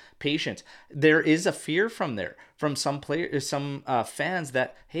patience. There is a fear from some players, some fans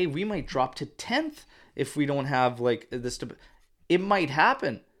that, hey, we might drop to 10th if we don't have like this. It might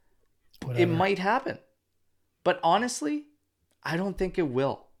happen. Whatever. It might happen. But honestly, I don't think it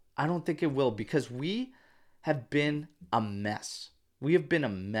will. I don't think it will because we have been a mess. We have been a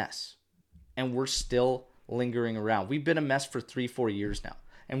mess. And we're still lingering around. We've been a mess for 3-4 years now.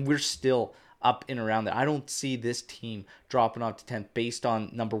 And we're still up and around there. I don't see this team dropping off to 10th based on,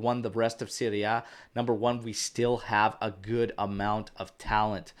 number one, the rest of Serie A. Number one, we still have a good amount of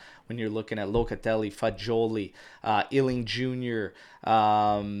talent. When you're looking at Locatelli, Fagioli, Illing Jr.,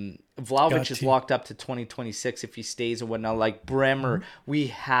 Vlahovic is locked up to 2026 if he stays and whatnot. Like Bremer, we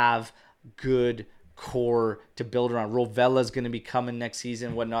have good core to build around. Rovella's going to be coming next season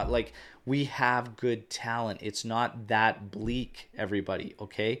and whatnot. Like, we have good talent. It's not that bleak, everybody,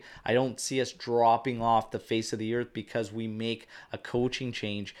 okay? I don't see us dropping off the face of the earth because we make a coaching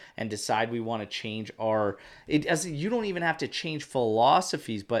change and decide we want to change you don't even have to change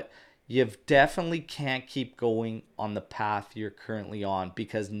philosophies, but you definitely can't keep going on the path you're currently on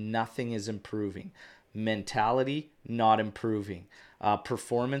because nothing is improving. Mentality, not improving.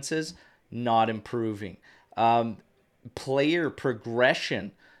 Performances, not improving. Player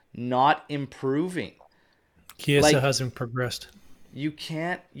progression, not improving. Chiesa hasn't progressed. You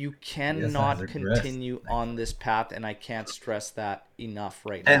cannot continue on this path, and I can't stress that enough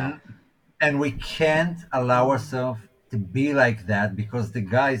right now. And we can't allow ourselves to be like that because the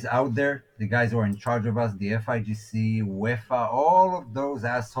guys out there, the guys who are in charge of us, the FIGC, UEFA, all of those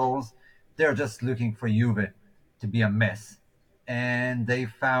assholes, they're just looking for Juve to be a mess. And they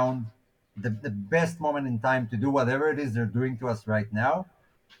found the best moment in time to do whatever it is they're doing to us right now.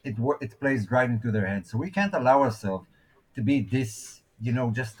 It plays right into their hands. So we can't allow ourselves to be this,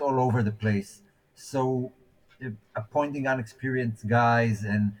 just all over the place. So appointing unexperienced guys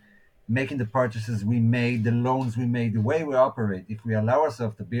and making the purchases we made, the loans we made, the way we operate, if we allow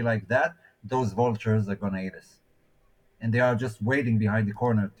ourselves to be like that, those vultures are going to eat us. And they are just waiting behind the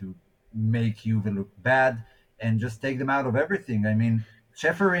corner to make Juve look bad and just take them out of everything. I mean,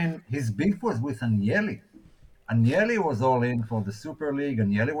 Ceferin, his beef was with Agnelli. Agnelli was all in for the Super League.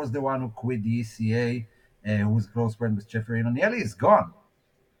 Agnelli was the one who quit the ECA, who was close friend with Ceferin. Agnelli is gone.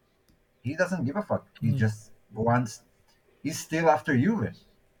 He doesn't give a fuck. He just wants. He's still after Juve,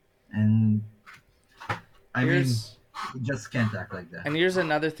 and I mean, he just can't act like that. And here's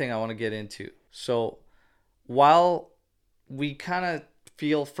another thing I want to get into. So, while we kind of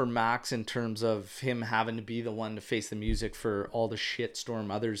feel for Max in terms of him having to be the one to face the music for all the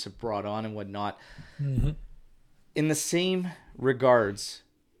shitstorm others have brought on and whatnot. Mm-hmm. In the same regards,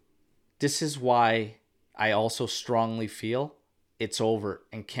 this is why I also strongly feel it's over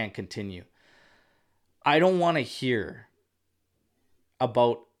and can't continue. I don't want to hear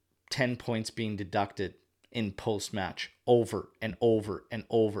about 10 points being deducted in post-match over and over and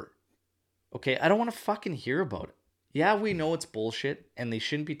over. Okay, I don't want to fucking hear about it. Yeah, we know it's bullshit and they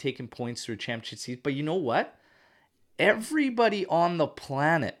shouldn't be taking points through a championship season, but you know what? Everybody on the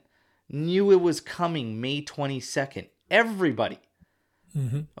planet knew it was coming May 22nd. Everybody.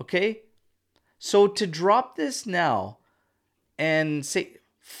 Mm-hmm. Okay? So to drop this now and say,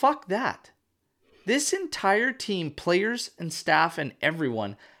 fuck that. This entire team, players and staff and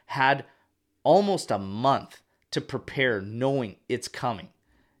everyone, had almost a month to prepare knowing it's coming.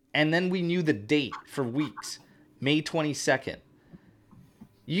 And then we knew the date for weeks. May 22nd.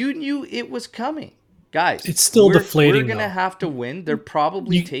 You knew it was coming. Guys, it's still deflating. We're going to have to win. They're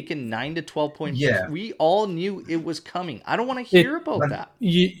probably taking 9 to 12 points. Yeah. We all knew it was coming. I don't want to hear about that.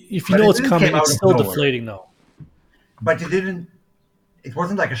 If you know it's coming, it's still deflating, though. But it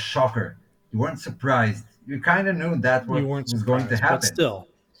wasn't like a shocker. You weren't surprised. You kind of knew that was going to happen. But still.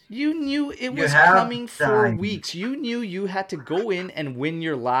 You knew it was coming for weeks. You knew you had to go in and win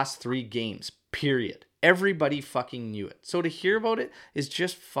your last 3 games, period. Everybody fucking knew it. So to hear about it is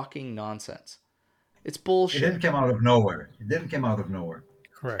just fucking nonsense. It's bullshit. It didn't come out of nowhere.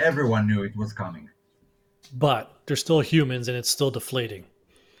 Correct. Everyone knew it was coming. But they're still humans and it's still deflating.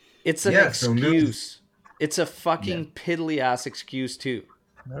 It's an excuse. It's a fucking piddly-ass excuse, too.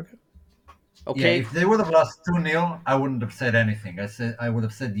 Okay. Yeah, if they would have lost 2-0, I wouldn't have said anything. I would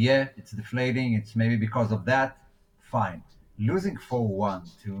have said, yeah, it's deflating. It's maybe because of that. Fine. Losing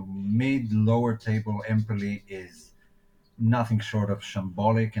 4-1 to mid-lower table Empoli is nothing short of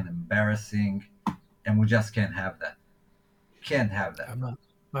shambolic and embarrassing, and we just can't have that. Can't have that.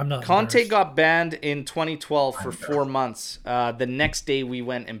 I'm not. Conte got banned in 2012 for 4 months. The next day we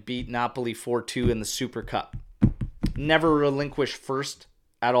went and beat Napoli 4-2 in the Super Cup. Never relinquished first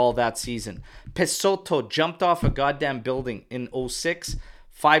at all that season. Pesotto jumped off a goddamn building in 2006.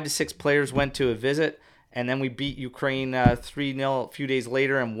 5 to 6 players went to a visit. And then we beat Ukraine 3-0 a few days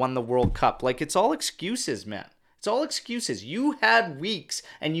later and won the World Cup. Like, it's all excuses, man. It's all excuses. You had weeks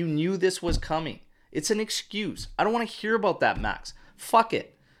and you knew this was coming. It's an excuse. I don't want to hear about that, Max. Fuck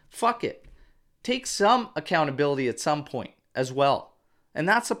it. Take some accountability at some point as well. And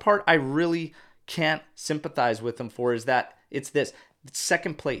that's the part I really can't sympathize with him for, is that it's this.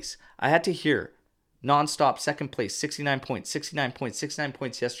 Second place. I had to hear nonstop second place, 69 points, 69 points, 69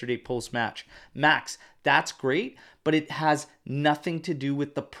 points yesterday post match. Max, that's great, but it has nothing to do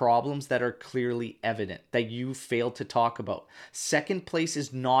with the problems that are clearly evident that you failed to talk about. Second place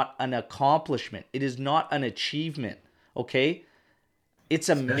is not an accomplishment, it is not an achievement, okay? It's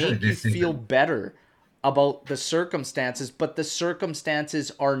a especially make you this feel season. better about the circumstances, but the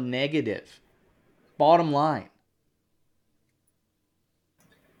circumstances are negative. Bottom line.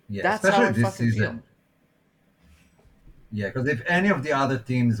 Yeah, That's how especially I this fucking feel. season. Yeah, because if any of the other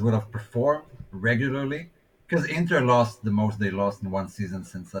teams would have performed regularly, because Inter lost the most they lost in one season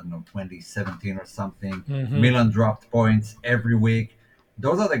since, I don't know, 2017 or something. Mm-hmm. Milan dropped points every week.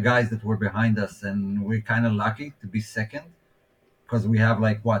 Those are the guys that were behind us, and we're kind of lucky to be second because we have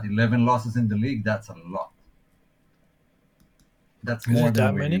like what 11 losses in the league. That's a lot. That's Is more it than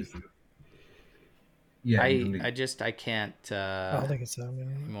that we're many? used to. Yeah, in the I league. I just I can't I don't think it's that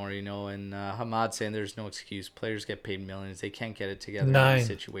many. anymore, you know. And Hamad saying there's no excuse. Players get paid millions. They can't get it together in these Nine.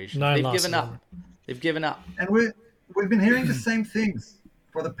 situations. Nine They've given losses, up. Omar. They've given up. And we've been hearing the same things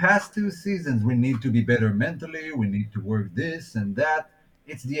for the past 2 seasons. We need to be better mentally. We need to work this and that.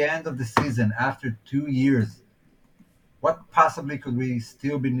 It's the end of the season after 2 years. What possibly could we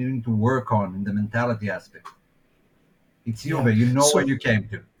still be needing to work on in the mentality aspect? It's Yeah. Juve. You know what So you came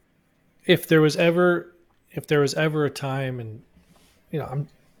to. if there was ever if there was ever a time, and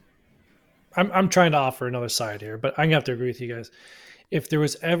I'm trying to offer another side here, but I'm gonna have to agree with you guys. If there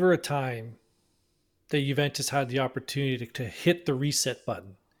was ever a time that Juventus had the opportunity to hit the reset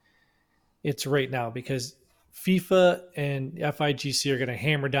button, it's right now, because FIFA and FIGC are going to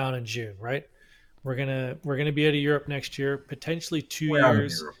hammer down in June, right? We're gonna be out of Europe next year, potentially two We're out of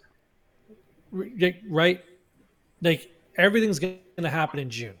years, Europe. right? Like everything's going to happen in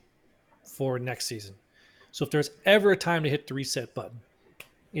June for next season. So if there's ever a time to hit the reset button,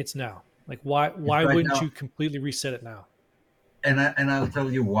 it's now. Like It's why right wouldn't now. you completely reset it now? And I'll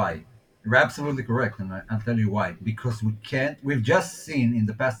tell you why. You're absolutely correct, and I'll tell you why. Because we can't. We've just seen in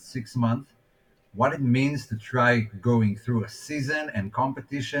the past 6 months what it means to try going through a season and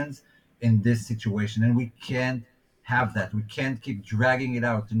competitions in this situation. And we can't have that. We can't keep dragging it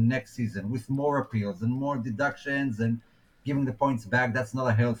out to next season with more appeals and more deductions and giving the points back. That's not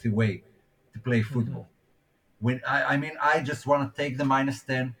a healthy way to play Mm-hmm. football. I mean, I just want to take the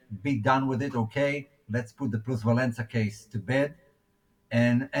 -10, be done with it. Okay, let's put the Plus Valenza case to bed,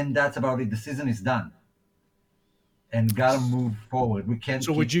 and that's about it. The season is done, and gotta move forward. We can't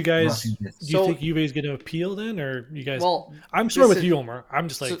So would keep you guys? rushing this. Do you think So, Juve is going to appeal then, or you guys? well, I'm sorry this with is you, Omar. I'm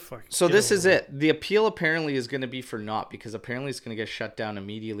just like so. fuck. So Get it this over is with. it. The appeal apparently is going to be for naught because apparently it's going to get shut down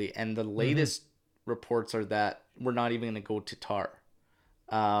immediately. And the Mm-hmm. latest reports are that we're not even going to go to TAR,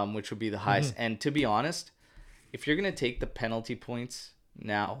 which would be the Mm-hmm. highest. And to be honest, if you're going to take the penalty points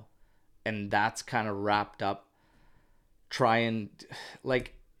now, and that's kind of wrapped up, try and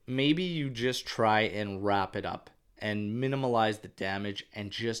like maybe you just try and wrap it up and minimize the damage and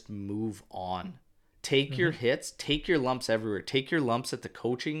just move on. Take your Mm-hmm. hits, take your lumps everywhere. Take your lumps at the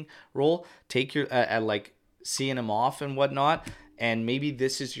coaching role, take your at like seeing them off and whatnot, and maybe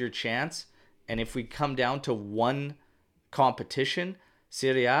this is your chance. And if we come down to one competition,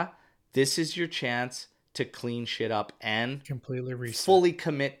 Serie A, this is your chance to clean shit up and Completely reset. fully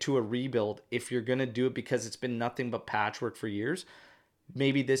commit to a rebuild if you're going to do it, because it's been nothing but patchwork for years.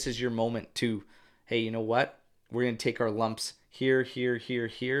 Maybe this is your moment to, hey, you know what? We're going to take our lumps here, here, here,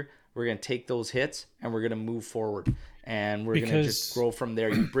 here. We're going to take those hits and we're going to move forward. And we're going to just Because grow from there.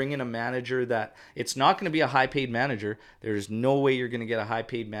 You bring in a manager that it's not going to be a high paid manager. There's no way you're going to get a high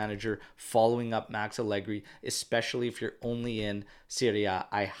paid manager following up Max Allegri, especially if you're only in Serie A.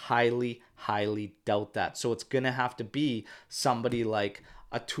 I highly, highly doubt that. So it's going to have to be somebody like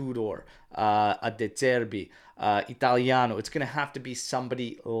a Tudor, a De Zerbi, Italiano. It's going to have to be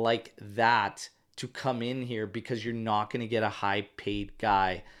somebody like that to come in here, because you're not going to get a high paid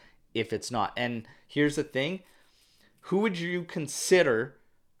guy if it's not. And here's the thing, who would you consider?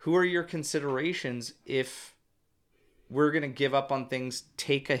 Who are your considerations if we're going to give up on things,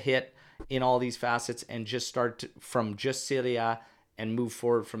 take a hit in all these facets, and just from just Serie A and move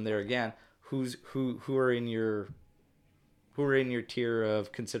forward from there again? Who are in your tier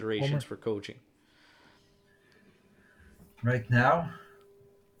of considerations Omar, for coaching? Right now,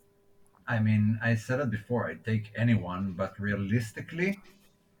 I mean, I said it before. I take anyone, but realistically,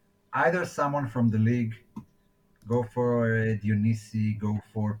 either someone from the league, go for Dionisi, go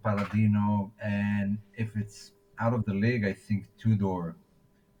for Paladino, and if it's out of the league, I think Tudor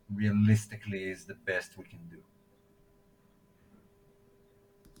realistically is the best we can do.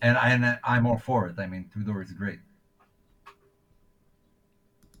 And I'm all for it. I mean, Tudor is great.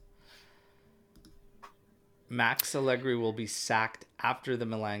 Max Allegri will be sacked after the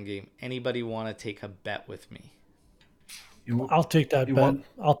Milan game. Anybody want to take a bet with me? You I'll take that you bet. won't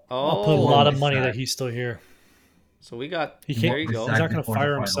I'll put a you lot won't Oh, of be money that sacked. he's still here. so we got, He You can't. there won't you be go. He's not sacked going to before the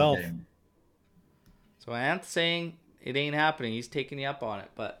fire final himself. game. So Ant's saying it ain't happening. He's taking you up on it,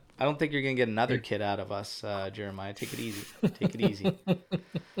 but I don't think you're gonna get another kid out of us, Jeremiah. Take it easy. Take it easy.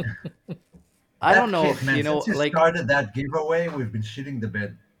 I don't That know. kid, man, since you Like started that giveaway, we've been shitting the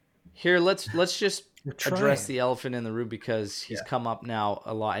bed. here, let's just We're address trying. the elephant in the room because he's Yeah. come up now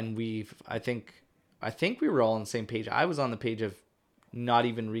a lot, and I think we were all on the same page. I was on the page of not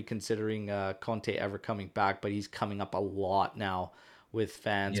even reconsidering Conte ever coming back, but he's coming up a lot now with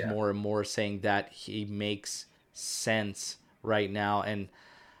fans Yeah. more and more saying that he makes sense right now. And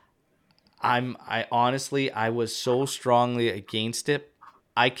I honestly, I was so strongly against it.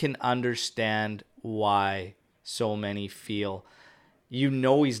 I can understand why so many feel,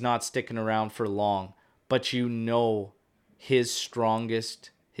 he's not sticking around for long, but his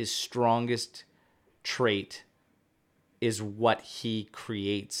strongest trait is what he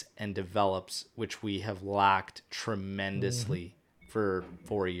creates and develops, which we have lacked tremendously for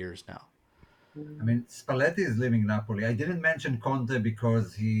 4 years now. I mean, Spalletti is leaving Napoli. I didn't mention Conte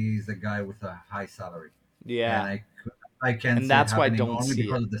because he's a guy with a high salary, and Yeah. I can't And see it that's why I happening don't only see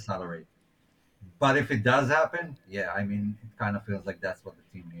because it. of the salary. But if it does happen, yeah, I mean, it kind of feels like that's what the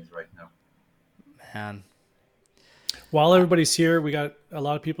team needs right now. Man. While everybody's here, we got a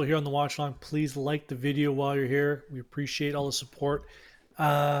lot of people here on the watch line. Please like the video while you're here. We appreciate all the support.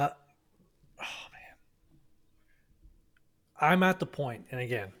 Uh, I'm at the point, and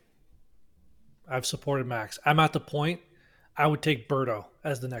again, I've supported Max. I'm at the point I would take Berto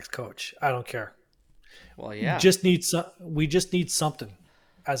as the next coach. I don't care. Well, We yeah. just need we just need something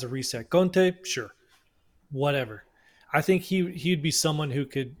as a reset. Conte, sure, whatever. I think he'd be someone who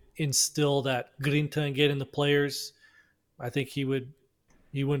could instill that grinta and get in the players. I think he wouldn't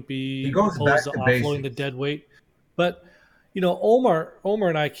He be goes opposed back to to offloading the basics. dead weight. But Omar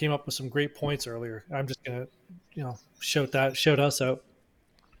and I came up with some great points earlier. I'm just gonna shout us out.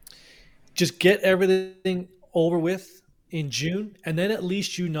 Just get everything over with in June, and then at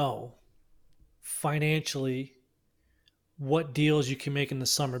least financially what deals you can make in the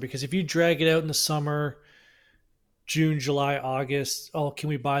summer. Because if you drag it out in the summer, June, July, August, oh, can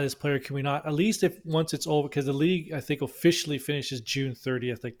we buy this player? Can we not? At least if once it's over, because the league I think officially finishes June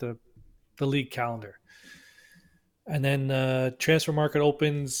 30th, like the league calendar, and then transfer market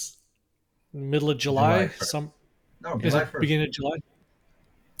opens middle of July July. 1st. Some No, is July it 1st. beginning of July?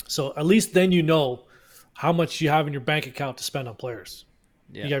 So at least then you know how much you have in your bank account to spend on players.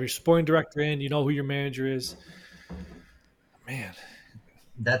 Yeah. You have your sporting director in. You know who your manager is. Man,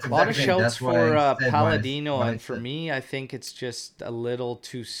 That's A lot of exactly shouts that's why for I said Palladino, what I and for said. me, I think it's just a little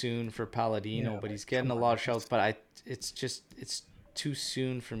too soon for Palladino. yeah, But he's getting come a on, lot of guys. shouts. But it's too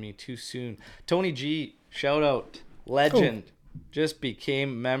soon for me. Too soon. Tony G, shout out, legend, just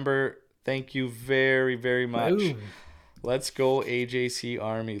became member. Thank you very very much. Boom. Let's go AJC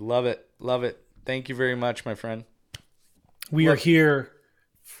Army. Love it, love it. Thank you very much, my friend. We are Look, here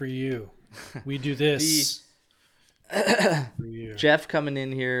for you. We do this for you. Jeff coming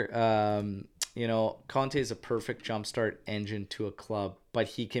in here, Conte is a perfect jumpstart engine to a club, but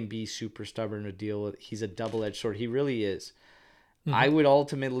he can be super stubborn to deal with. He's a double-edged sword. He really is. I would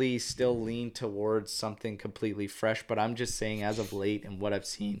ultimately still lean towards something completely fresh, but I'm just saying as of late and what I've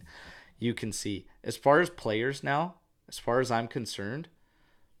seen, you can see. As far as players now, as far as I'm concerned,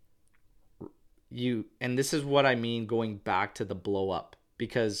 and this is what I mean going back to the blow up,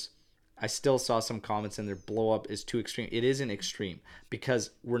 because I still saw some comments in there, blow up is too extreme. It isn't extreme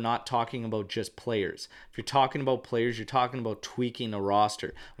because we're not talking about just players. If you're talking about players, you're talking about tweaking a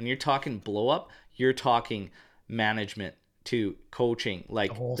roster. When you're talking blow up, you're talking management to coaching,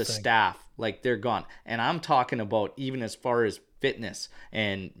 like whole the thing. staff, like they're gone. And I'm talking about even as far as fitness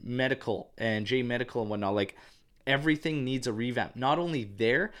and medical and J medical and whatnot, like everything needs a revamp. Not only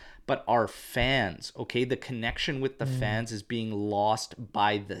there, but our fans, okay? The connection with the fans is being lost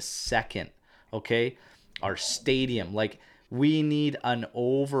by the second, okay? Our stadium, like we need an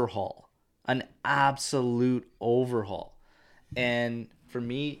overhaul, an absolute overhaul. And for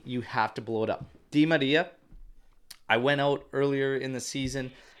me, you have to blow it up. Di Maria, I went out earlier in the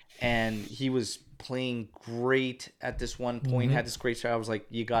season and he was playing great at this one point, had this great start. I was like,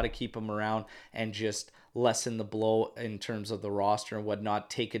 you got to keep him around and just lessen the blow in terms of the roster and whatnot,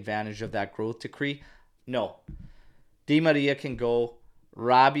 take advantage of that growth decree. No. Di Maria can go.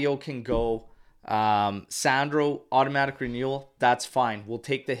 Rabiot can go. Sandro, automatic renewal. That's fine. We'll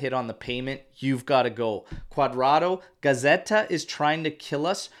take the hit on the payment. You've got to go. Quadrado, Gazzetta is trying to kill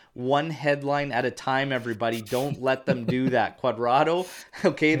us one headline at a time, everybody. Don't let them do that. Quadrado,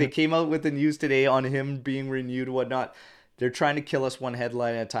 okay, they came out with the news today on him being renewed and whatnot. They're trying to kill us one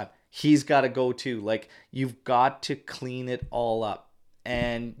headline at a time. He's got to go too. Like, you've got to clean it all up.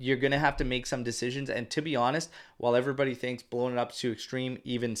 And you're going to have to make some decisions. And to be honest, while everybody thinks blowing it up is too extreme,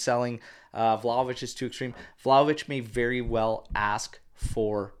 even selling Vlahovic is too extreme, Vlahovic may very well ask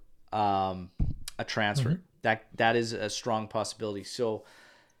for a transfer. That is a strong possibility. So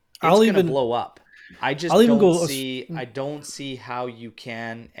it's going to blow up. I just I don't see how you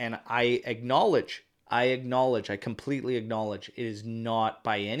can. And I completely acknowledge it is not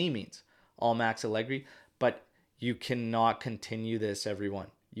by any means all Max Allegri, but you cannot continue this, everyone.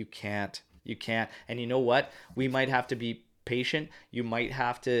 You can't. And you know what? We might have to be patient. We might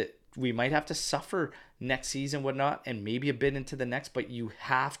have to suffer next season, whatnot, and maybe a bit into the next, but you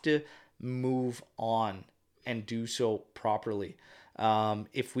have to move on and do so properly.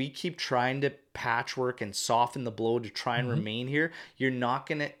 If we keep trying to patchwork and soften the blow to try and remain here, you're not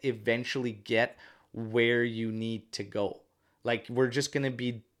going to eventually get where you need to go. Like, we're just going to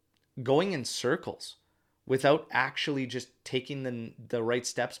be going in circles without actually just taking the right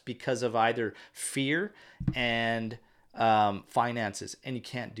steps because of either fear and finances. And you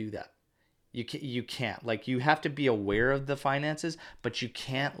can't do that. You can't. Like, you have to be aware of the finances, but you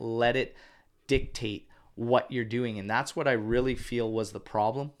can't let it dictate what you're doing. And that's what I really feel was the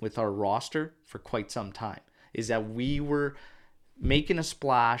problem with our roster for quite some time, is that we were making a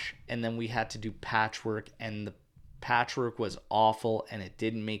splash and then we had to do patchwork, and the patchwork was awful and it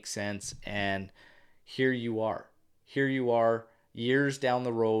didn't make sense. And here you are years down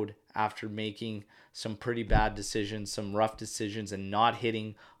the road after making some pretty bad decisions, some rough decisions, and not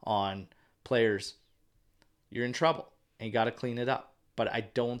hitting on players. You're in trouble and you got to clean it up. But I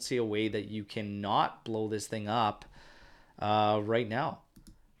don't see a way that you cannot blow this thing up right now.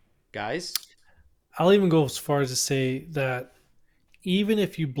 Guys? I'll even go as far as to say that even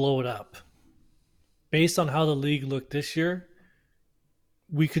if you blow it up, based on how the league looked this year,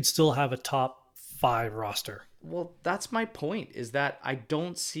 we could still have a top 5 roster. Well, that's my point, is that I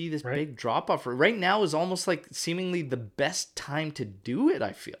don't see this big drop off. Right now is almost like seemingly the best time to do it,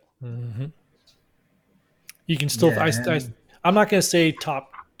 I feel. Mm-hmm. You can still, I'm not going to say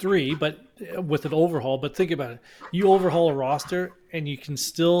top 3, but with an overhaul, but think about it. You overhaul a roster and you can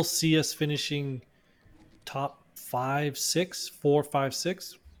still see us finishing top 5, 6, 4, 5,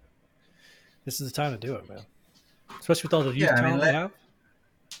 6. This is the time to do it, man. Especially with all the youth talent we have.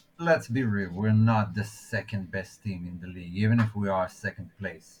 Let's be real. We're not the second best team in the league, even if we are second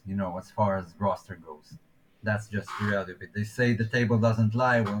place, as far as roster goes. That's just the reality of it. They say the table doesn't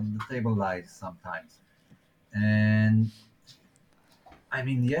lie. Well, the table lies sometimes. And I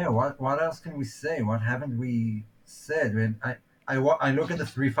mean, what else can we say? What haven't we said? When I look at the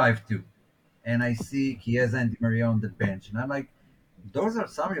 3-5-2 and I see Chiesa and Di Maria on the bench, and I'm like, those are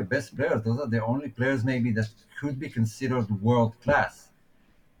some of your best players. Those are the only players maybe that could be considered world class.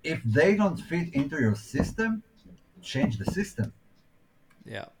 If they don't fit into your system, change the system.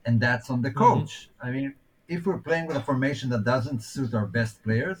 Yeah. And that's on the coach. I mean, if we're playing with a formation that doesn't suit our best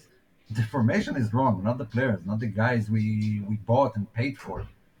players, the formation is wrong, not the players, not the guys we bought and paid for.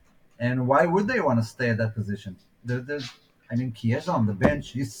 And why would they want to stay at that position? Chiesa on the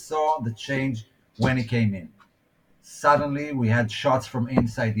bench, you saw the change when he came in. Suddenly, we had shots from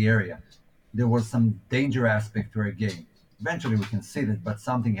inside the area. There was some danger aspect to our game. Eventually, we conceded, but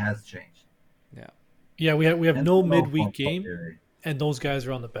something has changed. Yeah, we have no midweek game, and those guys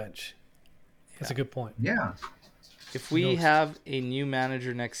are on the bench. That's a good point. Yeah. If we have a new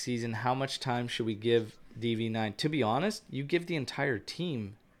manager next season, how much time should we give DV9? To be honest, you give the entire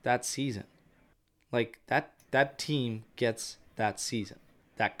team that season. Like, that team gets that season.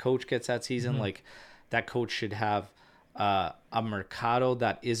 That coach gets that season. Like, that coach should have a mercado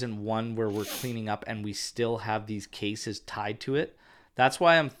that isn't one where we're cleaning up and we still have these cases tied to it. That's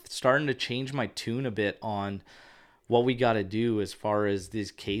why I'm starting to change my tune a bit on what we got to do as far as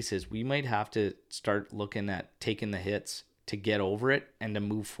these cases. We might have to start looking at taking the hits to get over it and to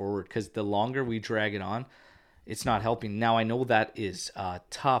move forward, because the longer we drag it on, it's not helping. Now, I know that is a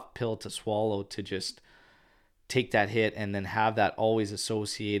tough pill to swallow, to just take that hit and then have that always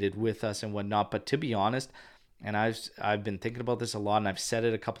associated with us and whatnot. But to be honest, and I've been thinking about this a lot, and I've said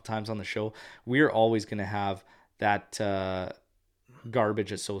it a couple times on the show, we're always going to have that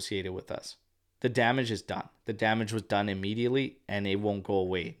garbage associated with us. The damage is done. The damage was done immediately, and it won't go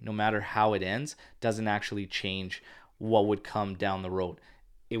away. No matter how it ends, doesn't actually change what would come down the road.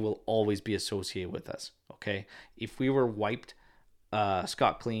 it will always be associated with us. Okay, if we were wiped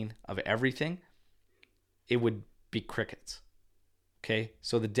scot clean of everything, it would be crickets. Okay,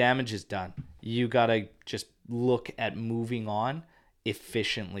 so the damage is done. You gotta just look at moving on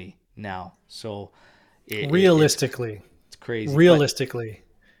efficiently now. So Realistically, it's crazy. realistically,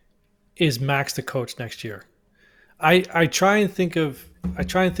 is Max the coach next year? I try and think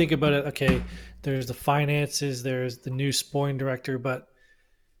about it. Okay, there's the finances, there's the new sporting director, but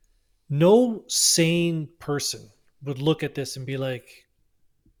no sane person would look at this and be like,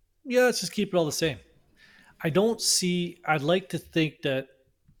 yeah, let's just keep it all the same. I don't see. I'd like to think that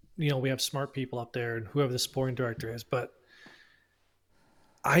we have smart people up there and whoever the sporting director is, but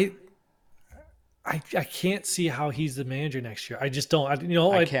I I can't see how he's the manager next year. I just don't. I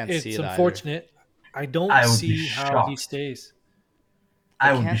can't see it's it either. unfortunate. I don't I would be see how he shocked. stays. I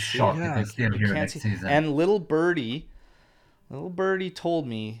I would be can't see it. shocked if Yeah, he's still You here can't next see. season. And little birdie told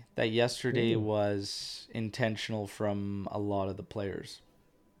me that yesterday was intentional from a lot of the players.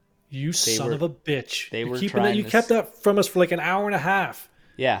 You son of a bitch! They You're were keeping that. trying You to kept that from us for like an hour and a half.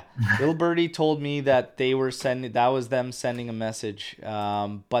 Yeah, little birdie told me that they were sending. That was them sending a message.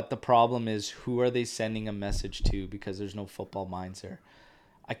 But the problem is, who are they sending a message to? Because there's no football minds there.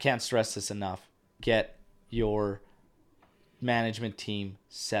 I can't stress this enough. Get your management team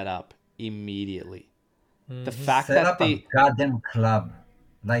set up immediately. The fact Set that up a goddamn club,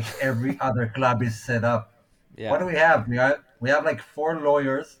 like every other club is set up. yeah, What do we have? We have like 4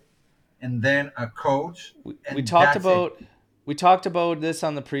 lawyers, and then a coach, we and talked that's it. about we talked about this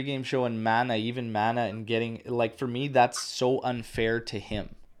on the pregame show and Mana, and getting like for me that's so unfair to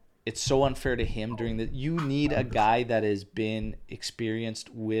him. It's so unfair to him during the. You need a guy that has been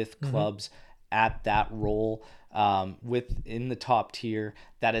experienced with clubs at that role, within the top tier,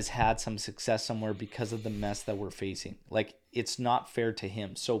 that has had some success somewhere because of the mess that we're facing. Like it's not fair to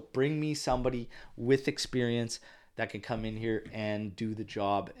him. So bring me somebody with experience that can come in here and do the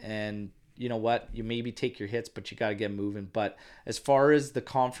job. And you know what? You maybe take your hits, but you got to get moving. But as far as the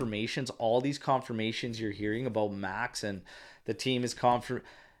confirmations, all these confirmations you're hearing about Max and the team is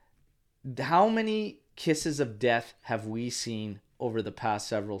how many kisses of death have we seen over the past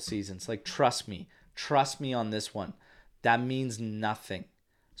several seasons? Like, trust me on this one. That means nothing.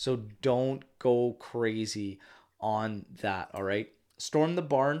 So don't go crazy on that. All right. Storm the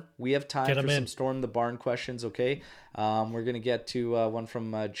Barn. We have time for some Storm the Barn questions. Okay. We're going to get to one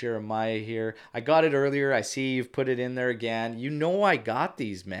from Jeremiah here. I got it earlier. I see you've put it in there again. You know, I got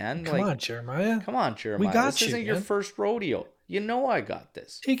these, man. Come on, Jeremiah. Come on, Jeremiah. We got this you, isn't your man. first rodeo. You know I got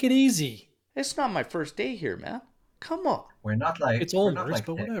this. Take it easy. It's not my first day here, man. Come on. We're not like It's we're not Olmers, like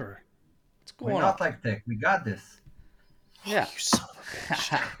but Tech. whatever. What's going We're on? not like Tech. We got this. Yeah. You son of a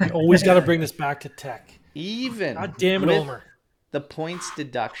bitch. You always got to bring this back to Tech. Even God damn it, with Omer. the points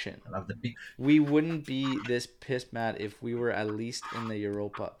deduction, I love the beef. we wouldn't be this pissed mad if we were at least in the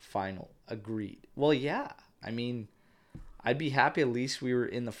Europa final. Agreed. Well, yeah. I mean, I'd be happy at least we were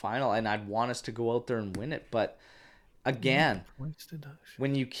in the final, and I'd want us to go out there and win it. But again,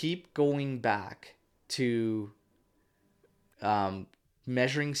 when you keep going back to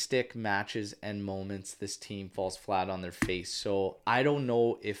measuring stick matches and moments, this team falls flat on their face. So I don't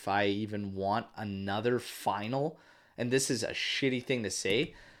know if I even want another final. And this is a shitty thing to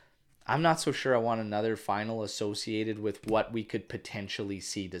say. I'm not so sure I want another final associated with what we could potentially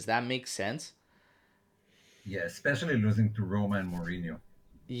see. Does that make sense? Yeah, especially losing to Roma and Mourinho.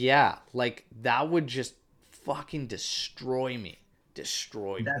 Yeah, like that would just fucking destroy me.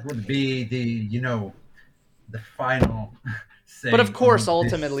 Destroy me. That would be the final. But of course, saying of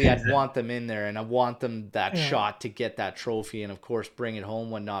this ultimately, I'd season. want them in there, and I want them that shot to get that trophy, and of course, bring it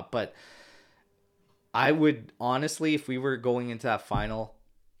home, whatnot. But I would honestly, if we were going into that final,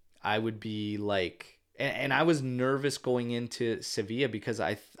 I would be like, and I was nervous going into Sevilla because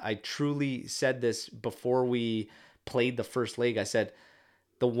I truly said this before we played the first leg. I said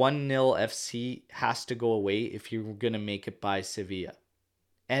the 1-0 FC has to go away if you're gonna make it by Sevilla.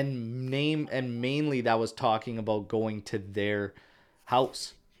 And mainly that was talking about going to their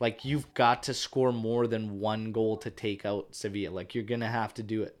house. Like, you've got to score more than one goal to take out Sevilla. Like, you're going to have to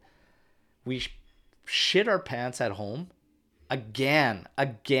do it. We shit our pants at home again,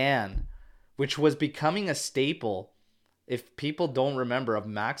 which was becoming a staple, if people don't remember, of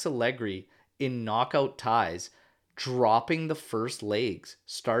Max Allegri in knockout ties. Dropping the first legs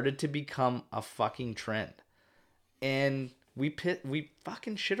started to become a fucking trend. And we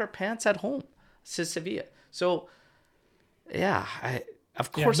fucking shit our pants at home to Sevilla. So, yeah,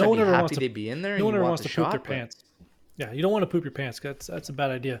 of course I'd be happy they'd be in there. No and one ever want wants the to shot, poop their but pants. Yeah, you don't want to poop your pants. That's a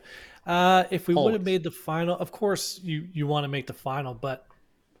bad idea. If we would have made the final, of course you want to make the final, but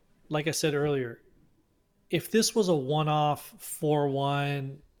like I said earlier, if this was a one-off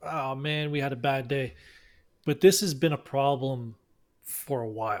 4-1, oh man, we had a bad day. But this has been a problem for a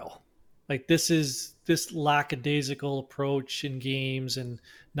while. Like this lackadaisical approach in games and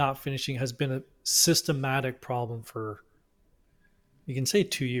not finishing has been a systematic problem for, you can say,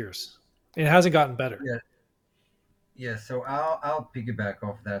 2 years. It hasn't gotten better. Yeah, yeah. So I'll piggyback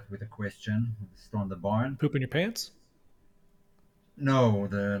off that with a question. Storm the barn. Poop in your pants? No,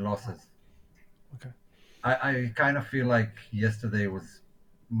 the losses. Okay. I kind of feel like yesterday was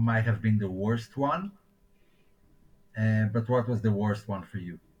might have been the worst one. But what was the worst one for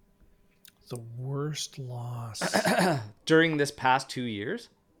you? The worst loss. During this past 2 years.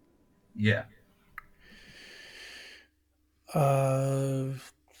 Yeah, Uh,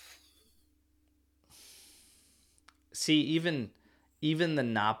 See, even the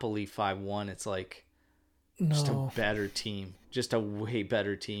Napoli 5-1, it's like just a no. better team, just a way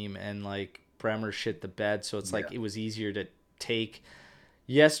better team, and like Bremer shit the bed, so it's like yeah. it was easier to take.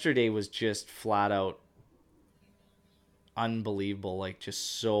 Yesterday was just flat out unbelievable, like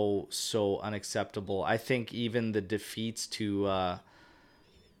just so unacceptable. I think even the defeats to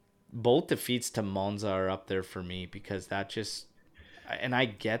both defeats to Monza are up there for me because that just, and I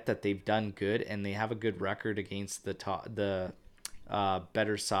get that they've done good and they have a good record against the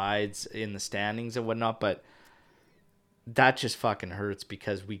better sides in the standings and whatnot, but that just fucking hurts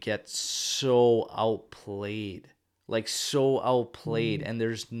because we get so outplayed, like so outplayed, and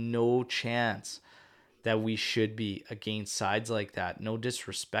there's no chance that we should be against sides like that. No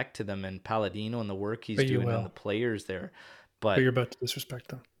disrespect to them and Palladino and the work he's But you doing and the will. players there, But but you're about to disrespect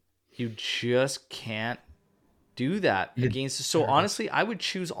them. you just can't do that You, against. So honestly, I would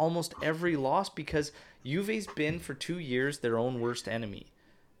choose almost every loss because Juve's been for 2 years their own worst enemy,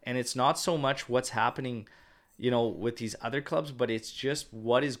 and it's not so much what's happening, with these other clubs, but it's just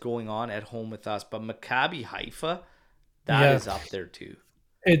what is going on at home with us. But Maccabi Haifa, that Yeah. is up there too.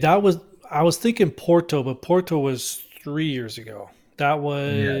 That was, I was thinking Porto, but Porto was 3 years ago. That yeah,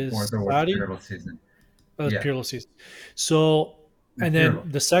 was Porto was Saudi. Pirlo season. That was Yeah, Pirlo season. So, and then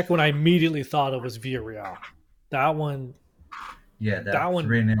Pirlo. the second one I immediately thought of was Villarreal. That one, Yeah, that that one,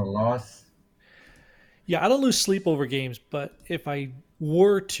 3-0 loss. yeah, I don't lose sleep over games, but if I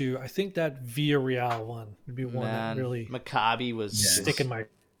were to, I think that Villarreal one would be one that Man, really Maccabi Yeah, stick in was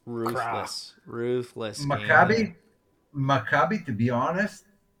my craw. ruthless game. Maccabi. Maccabi, to be honest,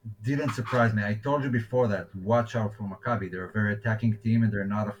 didn't surprise me. I told you before that. Watch out for Maccabi. They're a very attacking team and they're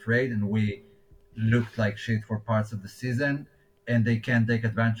not afraid. And we looked like shit for parts of the season, and they can take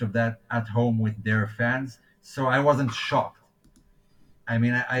advantage of that at home with their fans. So I wasn't shocked. I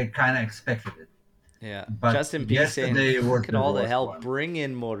mean, I kind of expected it. Yeah, But Justin P saying, yesterday was "Look at the all the worst hell, one. bring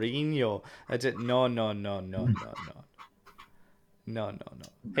in Mourinho." That's it. No, no, no, no, no, no, no, no, no.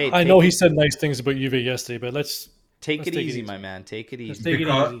 Hey, I know he said nice things about Juve yesterday, but take let's it take it easy, easy. my man. Take it Let's easy. take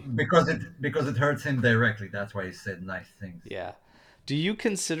it because easy. it hurts him directly. That's why he said nice things. Yeah. Do you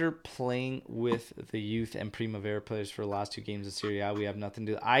consider playing with the youth and Primavera players for the last two games of Serie A? We have nothing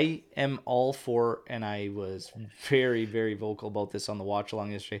to do. I am all for, and I was very, very vocal about this on the watch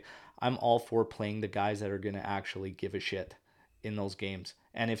along yesterday. I'm all for playing the guys that are going to actually give a shit in those games.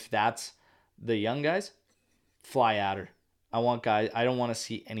 And if that's the young guys, fly at her. I want guys, I don't want to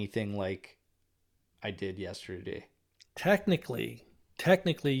see anything like I did yesterday. Technically,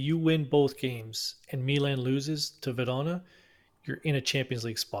 you win both games and Milan loses to Verona, you're in a Champions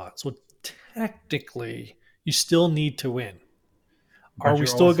League spot. So technically, you still need to win. Are But we you're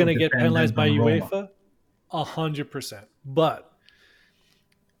still also going to get penalized dependent by on Roma. UEFA? 100%. But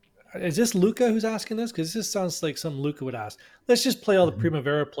is this Luca who's asking this? Because this sounds like some Luca would ask. Let's just play all the Mhm.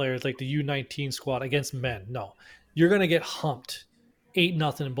 Primavera players like the U19 squad against men. No, you're going to get humped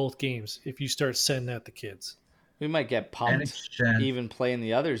 8-0 in both games if you start sending out the kids. We might get Any pumped chance? even playing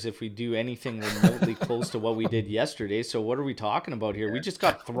the others if we do anything remotely close to what we did yesterday. So what are we talking about here? We just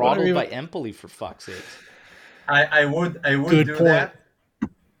got What are throttled you? by Empoli for fuck's sakes. I would Good do point. that.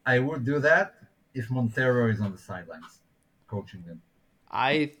 I would do that if Montero is on the sidelines coaching them.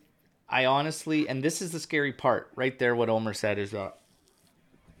 I I honestly, and this is the scary part right there, what Omer said is that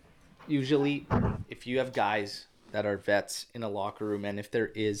usually if you have guys that are vets in a locker room, and if there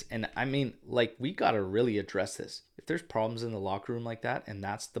is, and I mean, like, we got to really address this. If there's problems in the locker room like that, and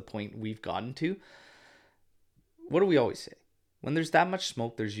that's the point we've gotten to, what do we always say? When there's that much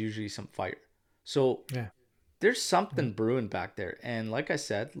smoke, there's usually some fire. So Yeah. there's something brewing back there. And like I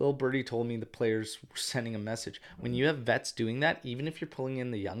said, Lil Birdie told me the players were sending a message. When you have vets doing that, even if you're pulling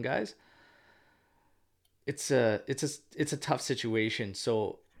in the young guys, it's a tough situation.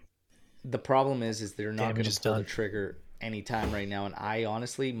 So the problem is they're not going Damage to is pull the done. trigger anytime right now. And I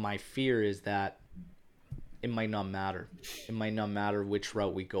honestly, my fear is that it might not matter. It might not matter which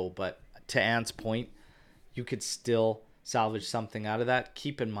route we go. But to Ant's point, you could still salvage something out of that.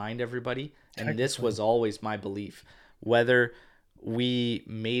 Keep in mind, everybody, and this was always my belief, whether we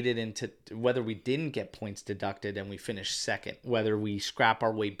made it into, whether we didn't get points deducted and we finished second, whether we scrap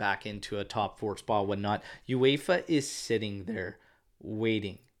our way back into a top 4 spot, whatnot, UEFA is sitting there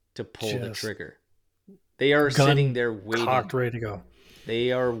waiting to pull the trigger. They are sitting there waiting. Cocked, ready to go.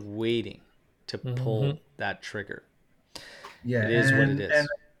 They are waiting to pull that trigger. Yeah, it is what it is.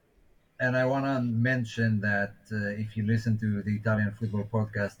 And I want to mention that if you listen to the Italian football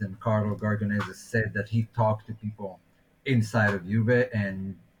podcast, then Carlo Garganese said that he talked to people inside of Juve,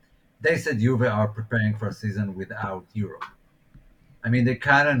 and they said Juve are preparing for a season without Europe. I mean, they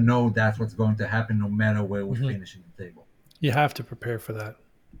kind of know that's what's going to happen no matter where we finish in the table. You have to prepare for that.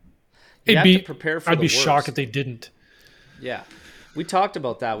 You have to prepare for I'd the be worst. shocked if they didn't. Yeah. We talked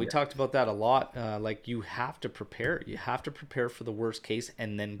about that. We talked about that a lot. Like, you have to prepare. You have to prepare for the worst case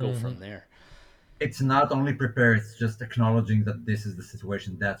and then go from there. It's not only prepare, it's just acknowledging that this is the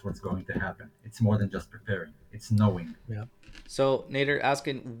situation. That's what's going to happen. It's more than just preparing. It's knowing. Yeah. So, Nader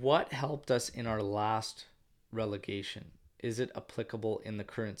asking, what helped us in our last relegation? Is it applicable in the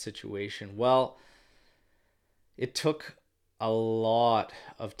current situation? Well, it took a lot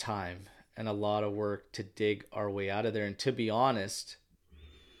of time and a lot of work to dig our way out of there. And to be honest,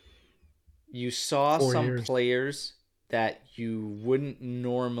 you saw some players that you wouldn't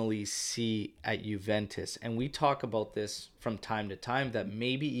normally see at Juventus. And we talk about this from time to time, that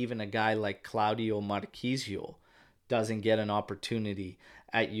maybe even a guy like Claudio Marchisio doesn't get an opportunity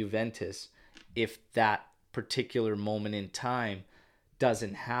at Juventus if that particular moment in time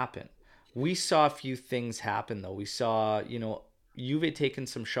doesn't happen. We saw a few things happen, though. We saw, Juve taking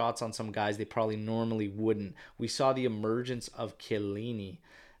some shots on some guys they probably normally wouldn't. We saw the emergence of Chiellini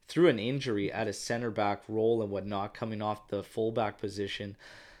through an injury at a center back role and whatnot, coming off the fullback position.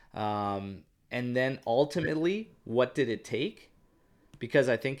 And then ultimately, what did it take? Because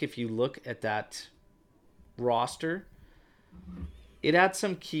I think if you look at that roster, it had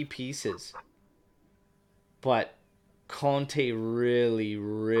some key pieces. But Conte really,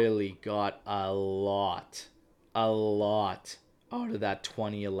 really got a lot out of that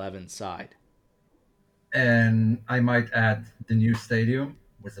 2011 side. And I might add, the new stadium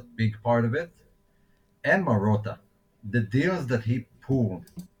was a big part of it. And Marotta, the deals that he pulled,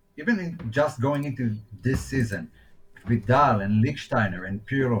 even just going into this season, Vidal and Lichtsteiner and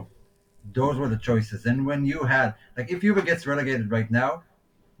Pirlo, those were the choices. And when you had, like, if Juve gets relegated right now,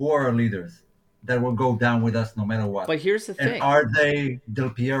 who are our leaders that will go down with us no matter what? But here's the thing. And are they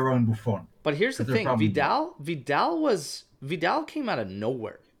Del Piero and Buffon? But here's the thing. Vidal came out of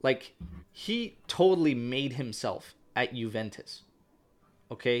nowhere. Like, he totally made himself at Juventus.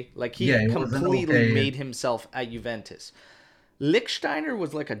 Okay? Like, he completely made himself at Juventus. Lichtsteiner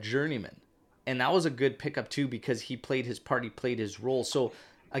was like a journeyman. And that was a good pickup, too, because he played his part. He played his role. So,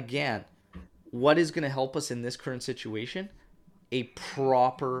 again, what is going to help us in this current situation? A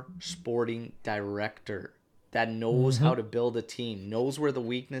proper sporting director that knows how to build a team, knows where the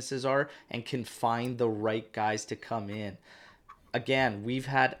weaknesses are, and can find the right guys to come in. Again, we've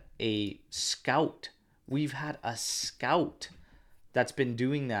had a scout. We've had a scout that's been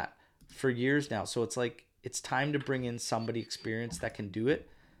doing that for years now. So it's like, it's time to bring in somebody experienced that can do it.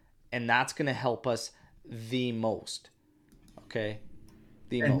 And that's going to help us the most. Okay?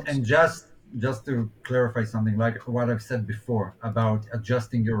 And just to clarify something, like what I've said before about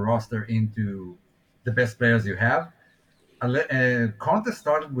adjusting your roster into the best players you have. Conte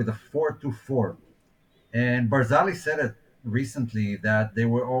started with a 4-2-4, and Barzali said it recently that they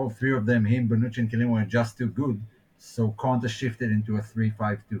were all three of them, him, Bonucci, and Chiellini, were just too good. So Conte shifted into a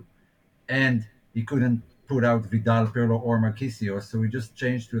 3-5-2, and he couldn't put out Vidal, Pirlo, or Marchisio, so he just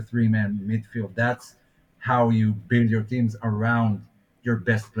changed to a 3-man midfield. That's how you build your teams around your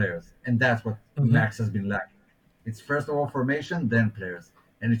best players, and that's what Max has been lacking. It's first of all formation, then players,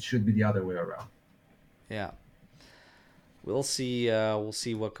 and it should be the other way around. Yeah. We'll see. We'll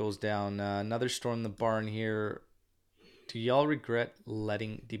see what goes down. Another storm in the barn here. Do y'all regret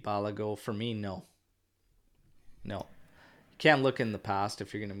letting Dybala go? For me, no. No. You can't look in the past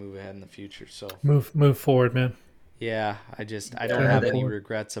if you're going to move ahead in the future. So move forward, man. Yeah, I don't have any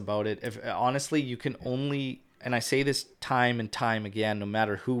regrets about it. If honestly, you can only, and I say this time and time again, no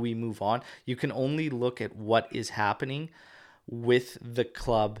matter who we move on, you can only look at what is happening with the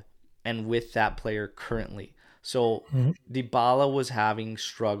club and with that player currently. So Dybala was having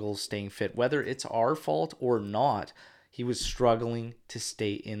struggles staying fit, whether it's our fault or not. He was struggling to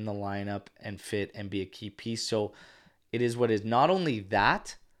stay in the lineup and fit and be a key piece. So It is what it is. Not only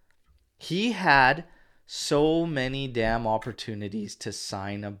that, he had so many damn opportunities to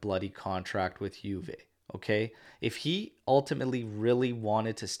sign a bloody contract with Juve. Okay? If he ultimately really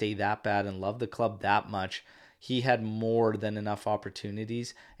wanted to stay that bad and love the club that much, he had more than enough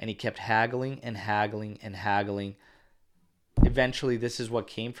opportunities, and he kept haggling and haggling and haggling. Eventually, this is what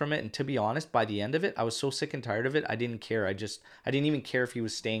came from it. And to be honest, by the end of it, I was so sick and tired of it, I didn't care. I didn't even care if he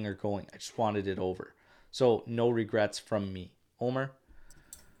was staying or going. I just wanted it over. So no regrets from me. Omer?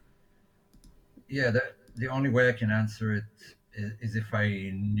 Yeah, the only way I can answer it is if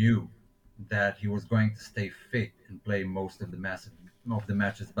I knew that he was going to stay fit and play most of the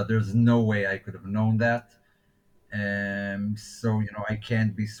matches. But there's no way I could have known that. So I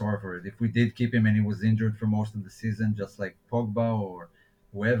can't be sorry for it. If we did keep him and he was injured for most of the season, just like Pogba or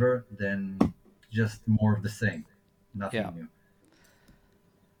whoever, then just more of the same, nothing Yeah. new.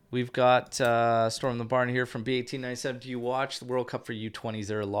 We've got Storm the Barn here from B1897. Do you watch the World Cup for U20s?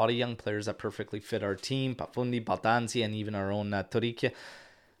 There are a lot of young players that perfectly fit our team. Pafundi, Baldanzi, and even our own Toricchia.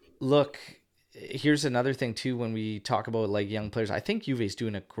 Look, here's another thing, too, when we talk about like young players. I think Juve's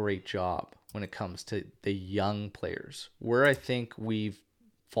doing a great job when it comes to the young players. Where I think we've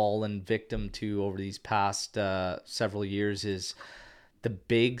fallen victim to over these past several years is the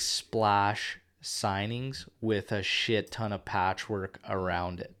big splash signings with a shit ton of patchwork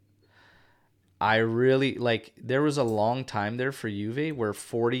around it. I really like there was a long time there for Juve where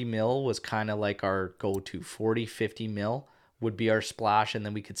 40 mil was kind of like our go-to. 40, 50 mil would be our splash, and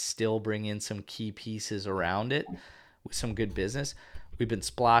then we could still bring in some key pieces around it with some good business. We've been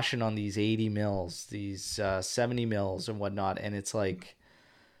splashing on these 80 mils, these 70 mils and whatnot, and it's like,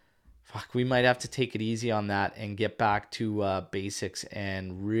 fuck, we might have to take it easy on that and get back to basics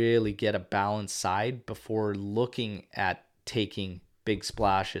and really get a balanced side before looking at taking big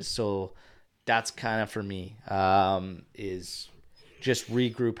splashes. So that's kind of for me, is just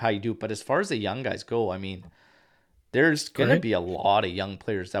regroup how you do it. But as far as the young guys go, I mean, there's going to Great. be a lot of young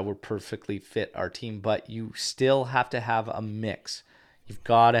players that would perfectly fit our team, but you still have to have a mix. You've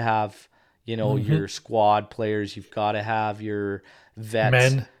got to have, your squad players. You've got to have your vets.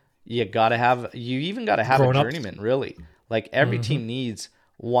 Men, You even got to have a grown ups. journeyman, really. Like every team needs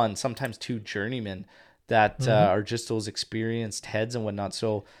one, sometimes two journeymen that are just those experienced heads and whatnot.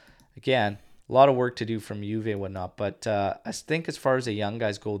 So again, a lot of work to do from Juve and whatnot. But I think as far as the young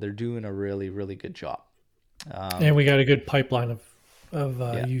guys go, they're doing a really, really good job. And we got a good pipeline of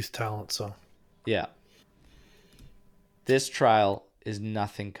Yeah. youth talent. So Yeah. This trial is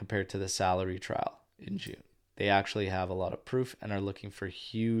nothing compared to the salary trial in June. They actually have a lot of proof and are looking for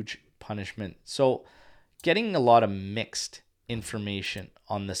huge punishment. So getting a lot of mixed information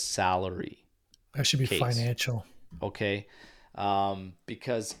on the salary that should be case. financial. Okay.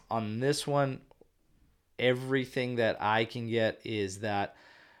 Because on this one, everything that I can get is that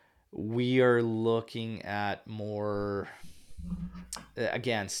we are looking at more,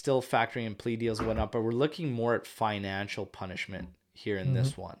 again, still factoring in plea deals and whatnot, but we're looking more at financial punishment here in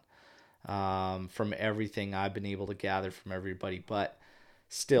this one, from everything I've been able to gather from everybody. But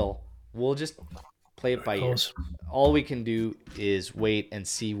still, we'll just play it by ear. All we can do is wait and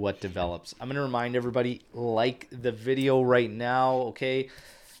see what develops. I'm going to remind everybody, like the video right now, okay?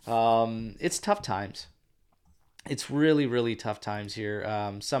 It's tough times. It's really, really tough times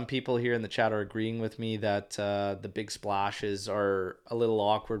here. Some people here in the chat are agreeing with me that the big splashes are a little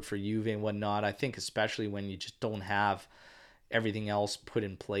awkward for Juve and whatnot. I think especially when you just don't have everything else put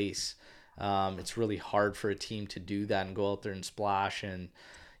in place. It's really hard for a team to do that and go out there and splash, and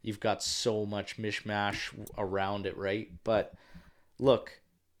you've got so much mishmash around it, right? But look,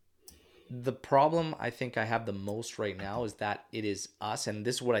 the problem I think I have the most right now is that it is us, and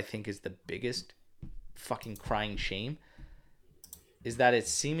this is what I think is the biggest fucking crying shame, is that it's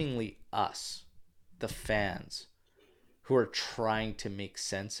seemingly us, the fans, who are trying to make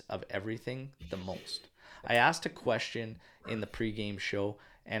sense of everything the most. I asked a question in the pregame show,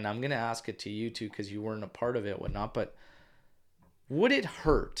 and I'm going to ask it to you too because you weren't a part of it, whatnot, but would it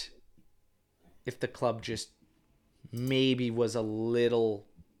hurt if the club just maybe was a little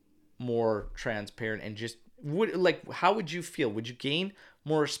more transparent and just how would you feel? Would you gain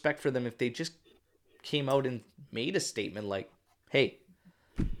more respect for them if they just came out and made a statement like, hey,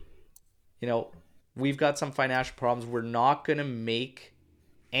 we've got some financial problems. We're not going to make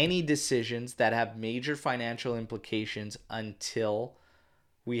any decisions that have major financial implications until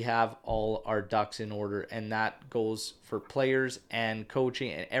we have all our ducks in order. And that goes for players and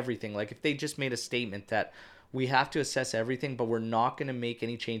coaching and everything. Like if they just made a statement that we have to assess everything, but we're not going to make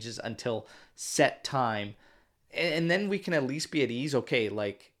any changes until set time. And then we can at least be at ease. Okay,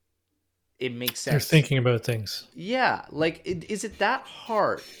 like, it makes They're sense. thinking about things. Yeah, like, is it that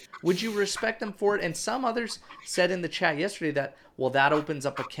hard? Would you respect them for it? And some others said in the chat yesterday that, well, that opens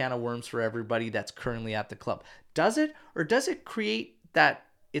up a can of worms for everybody that's currently at the club. Does it, or does it create that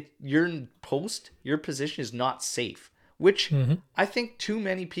your position is not safe? Which Hmm. I think too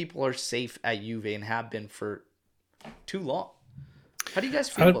many people are safe at Juve and have been for too long. How do you guys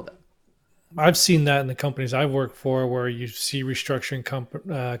feel I, about that? I've seen that in the companies I've worked for, where you see restructuring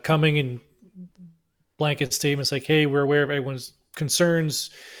coming in blanket statements like, "Hey, we're aware of everyone's concerns.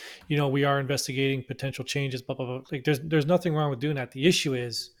 We are investigating potential changes." Blah blah blah. Like, there's nothing wrong with doing that. The issue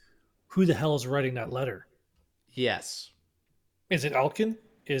is, who the hell is writing that letter? Yes. Is it Elkin?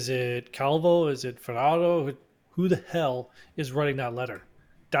 Is it Calvo? Is it Ferraro? Who the hell is writing that letter?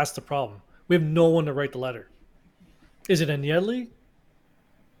 That's the problem. We have no one to write the letter. Is it Agnelli?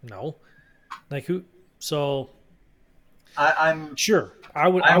 No. Like, who? So I, I'm sure, I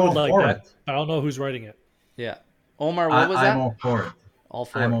would all like for that, it. but I don't know who's writing it. Yeah. Omar, what was I'm that? all for it. All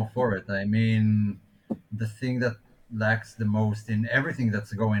for I'm it. all for it. I mean, the thing that lacks the most in everything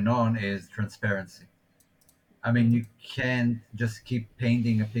that's going on is transparency. I mean, you can't just keep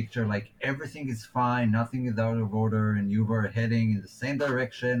painting a picture like everything is fine, nothing is out of order, and you were heading in the same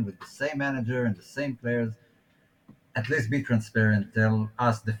direction with the same manager and the same players. At least be transparent. Tell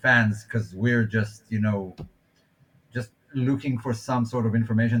us, the fans, because we're just looking for some sort of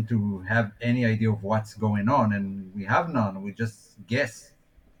information to have any idea of what's going on, and we have none. We just guess. Yeah.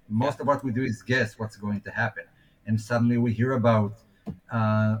 Most of what we do is guess what's going to happen, and suddenly we hear about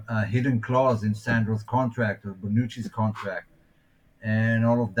a hidden clause in Sandro's contract or Bonucci's contract, and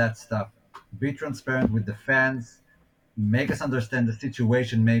all of that stuff. Be transparent with the fans. Make us understand the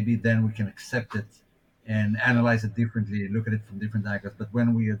situation. Maybe then we can accept it and Yeah. analyze it differently, look at it from different angles. But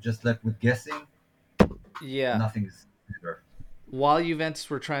when we are just left with guessing, Yeah. nothing's better. While Juventus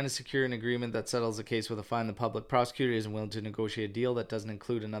were trying to secure an agreement that settles the case with a fine, the public prosecutor isn't willing to negotiate a deal that doesn't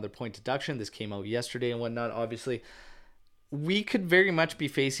include another point deduction. This came out yesterday and whatnot. Obviously, we could very much be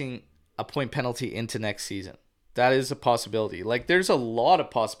facing a point penalty into next season. That is a possibility. Like, there's a lot of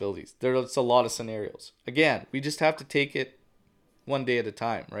possibilities. There's a lot of scenarios. Again, we just have to take it one day at a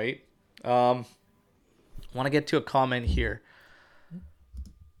time, right? Want to get to a comment here,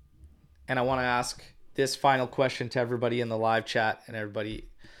 and I want to ask this final question to everybody in the live chat and everybody.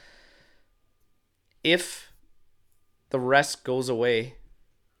 If the rest goes away,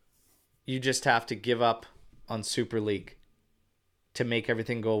 you just have to give up on Super League to make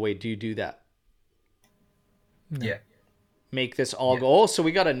everything go away. Do you do that? No. Yeah. Make this all Yeah. go. Oh, so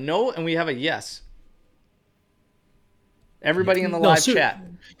we got a no and we have a yes. Everybody in the No, live chat,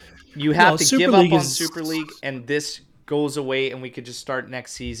 you have to Super give up League on is Super League and this goes away and we could just start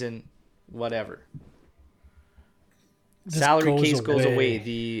next season, whatever. this Salary goes case goes away.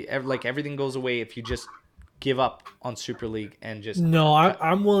 away. Everything goes away if you just give up on Super League and just No, cut.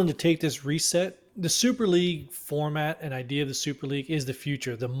 I'm willing to take this reset. The Super League format and idea of the Super League is the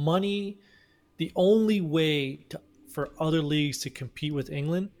future. The money, the only way for other leagues to compete with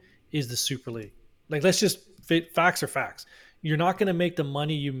England is the Super League. Like, let's just facts are facts. You're not going to make the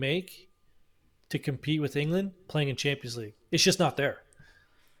money you make to compete with England playing in Champions League. It's just not there.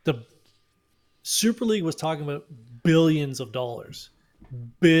 The Super League was talking about billions of dollars,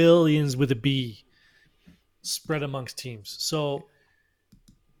 billions with a B, spread amongst teams. So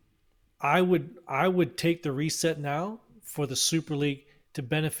I would take the reset now for the Super League to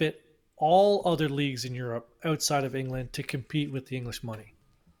benefit all other leagues in Europe outside of England to compete with the English money.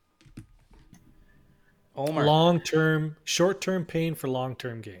 Omar. Long term, short term pain for long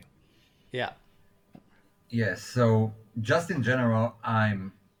term gain. Yeah. Yes, so just in general,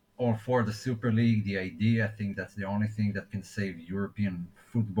 I'm all for the Super League, the idea. I think that's the only thing that can save European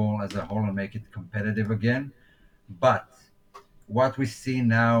football as a whole and make it competitive again. But what we see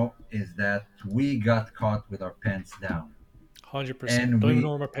now is that we got caught with our pants down. 100%. And Don't even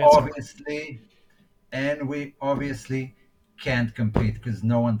know we where my pants are. obviously we obviously can't compete because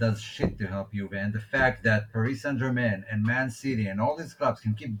no one does shit to help Juve. And the fact that Paris Saint-Germain and Man City and all these clubs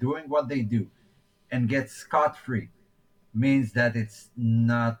can keep doing what they do and get scot-free means that it's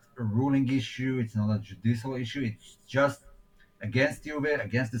not a ruling issue, it's not a judicial issue, it's just against Juve,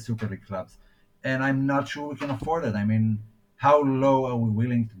 against the Super League clubs. And I'm not sure we can afford it. I mean, how low are we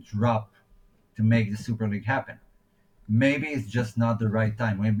willing to drop to make the Super League happen? Maybe it's just not the right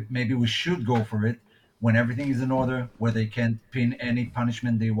time. Maybe we should go for it when everything is in order, where they can't pin any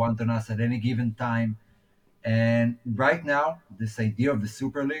punishment they want on us at any given time. And right now, this idea of the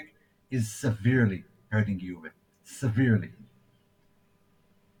Super League is severely hurting Juve. Severely.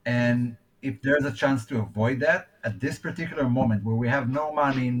 And if there's a chance to avoid that at this particular moment where we have no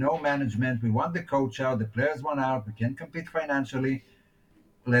money, no management, we want the coach out, the players want out, we can't compete financially,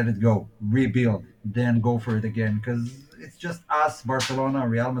 let it go, rebuild, then go for it again. Because it's just us, Barcelona,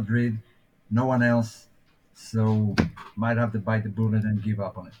 Real Madrid, no one else. So might have to bite the bullet and give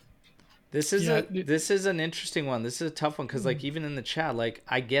up on it. Yeah, This is an interesting one. This is a tough one because like even in the chat, like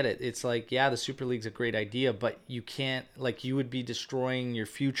I get it. It's like yeah, the Super League's a great idea, but you can't like you would be destroying your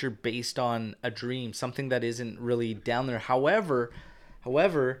future based on a dream, something that isn't really down there. However,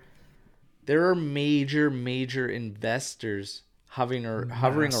 there are major investors hovering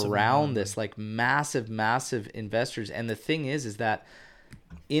massive amount around of this, money, like massive investors. And the thing is that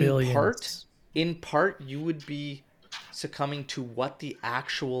in part, billions. you would be succumbing to what the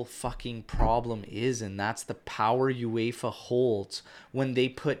actual fucking problem is, and that's the power UEFA holds when they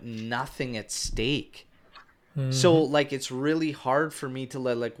put nothing at stake. So Hmm. like it's really hard for me to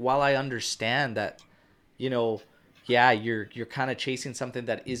let like while I understand that, you know, yeah, you're kind of chasing something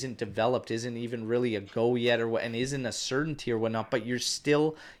that isn't developed, isn't even really a go yet or what and isn't a certainty or whatnot, but you're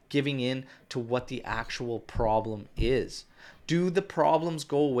still giving in to what the actual problem is. Do the problems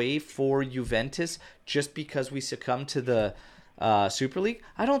go away for Juventus just because we succumb to the Super League?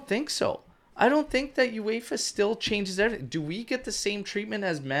 I don't think so. I don't think that UEFA still changes everything. Do we get the same treatment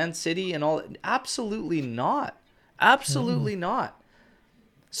as Man City and all? Absolutely not. Mm-mm. Absolutely not.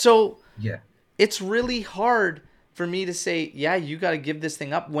 So Yeah. it's really hard for me to say, yeah, you got to give this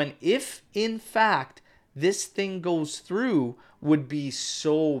thing up when if in fact this thing goes through would be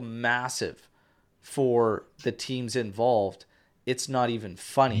so massive for the teams involved. It's not even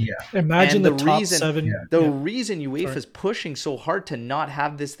funny. Yeah. Imagine And the top seven. Yeah. the Yeah, reason UEFA sorry. is pushing so hard to not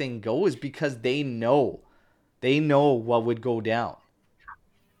have this thing go is because they know what would go down.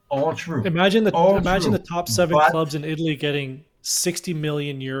 All true. Imagine the All imagine the true. top seven But clubs in Italy getting 60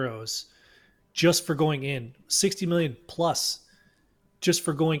 million euros just for going in. 60 million plus just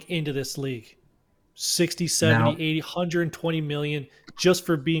for going into this league. 60, 70, now 80, 120 million just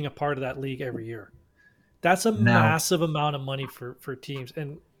for being a part of that league every year. That's a now massive amount of money for teams,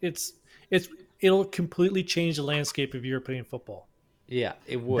 and it's it'll completely change the landscape of European football. Yeah,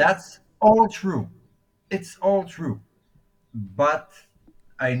 it would. that's all true. It's all true. But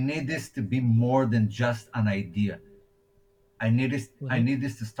I need this to be more than just an idea. I Hmm. need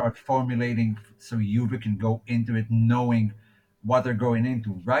this to start formulating so Juve can go into it knowing what they're going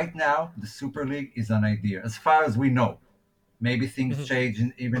into. Right now, the Super League is an idea, as far as we know. Maybe things Hmm. change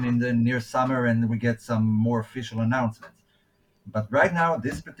even in the near summer and we get some more official announcements. But right now,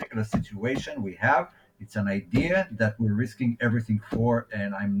 this particular situation we have, it's an idea that we're risking everything for,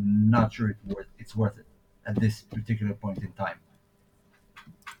 and I'm not sure it's worth it at this particular point in time.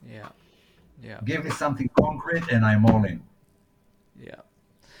 Yeah. Yeah. Give me something concrete, and I'm all in. Yeah.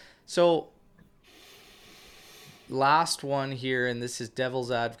 So last one here, and this is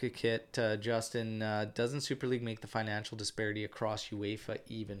Devil's Advocate. Justin, doesn't Super League make the financial disparity across UEFA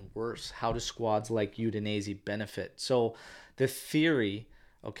even worse? How do squads like Udinese benefit? So, the theory,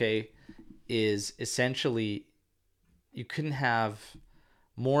 okay, is essentially you couldn't have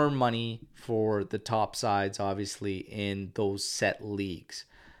more money for the top sides, obviously, in those set leagues.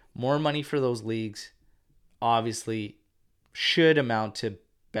 More money for those leagues, obviously, should amount to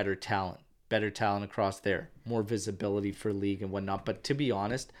better talent, across there, more visibility for league and whatnot. But to be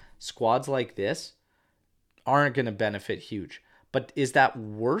honest, squads like this aren't going to benefit huge. But is that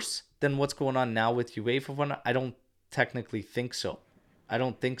worse than what's going on now with UEFA? I don't technically think so. I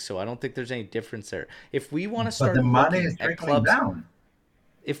don't think so. I don't think there's any difference there. If we want to But the start money looking is at trickling clubs, down.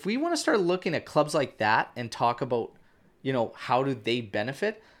 if we want to start looking at clubs like that and talk about, how do they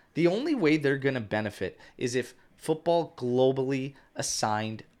benefit? The only way they're going to benefit is if football globally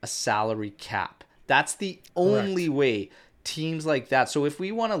assigned a salary cap. That's the only Correct. way teams like that. So if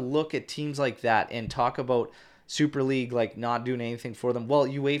we want to look at teams like that and talk about Super League like not doing anything for them, well,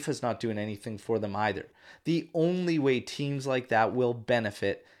 UEFA's not doing anything for them either. The only way teams like that will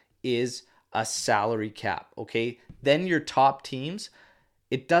benefit is a salary cap, okay? Then your top teams,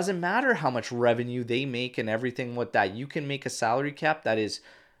 it doesn't matter how much revenue they make and everything with that. You can make a salary cap that is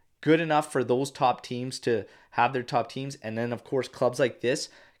good enough for those top teams to have their top teams. And then, of course, clubs like this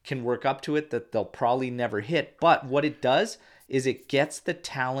can work up to it that they'll probably never hit. But what it does is it gets the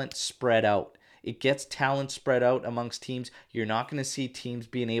talent spread out. It gets talent spread out amongst teams. You're not going to see teams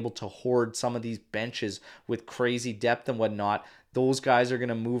being able to hoard some of these benches with crazy depth and whatnot. Those guys are going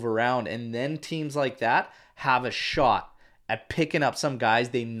to move around. And then teams like that have a shot at picking up some guys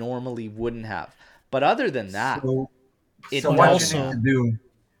they normally wouldn't have. But other than that, So, so it But what you need doesn't. to also, do,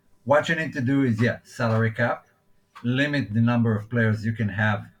 what you need to do is, yeah, salary cap, limit the number of players you can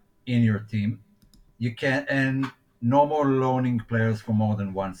have in your team. You can't, and no more loaning players for more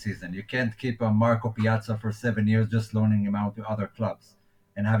than one season. You can't keep a Marco Piazza for 7 years just loaning him out to other clubs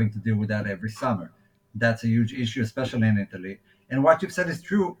and having to deal with that every summer. That's a huge issue, especially in Italy. And what you've said is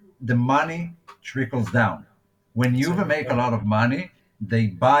true. The money trickles down. When That's Juve make a lot of money, they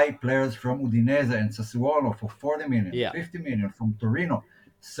buy players from Udinese and Sassuolo for 40 million, Yeah. 50 million from Torino.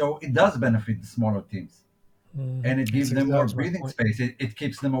 So it does benefit the smaller teams, and it That's gives them more that was my breathing point. space. It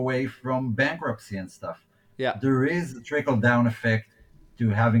keeps them away from bankruptcy and stuff. Yeah. There is a trickle down effect to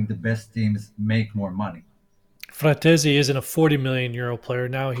having the best teams make more money. Fratesi isn't a 40 million euro player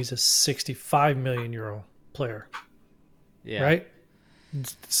now; he's a 65 million euro player, Yeah. right?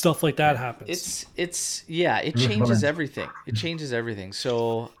 Stuff like that Yeah. happens. It Ruth changes Valencia. everything. It changes everything.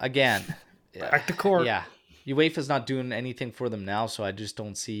 So again, Back to court. yeah, UEFA's not doing anything for them now, so I just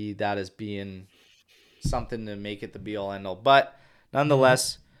don't see that as being something to make it the be all end all. But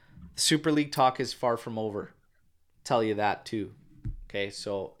nonetheless, Super League talk is far from over. Tell you that too. Okay,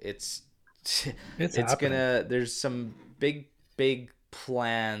 so it's It's it's happening. there's some big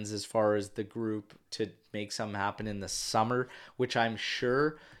plans as far as the group to make something happen in the summer, which I'm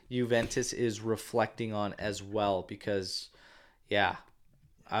sure Juventus is reflecting on as well, because yeah,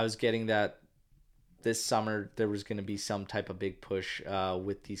 I was getting that this summer there was going to be some type of big push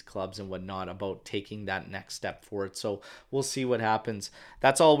with these clubs and whatnot about taking that next step for it. So we'll see what happens.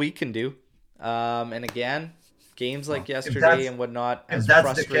 That's all we can do. And again, games like If yesterday that's and whatnot, if as that's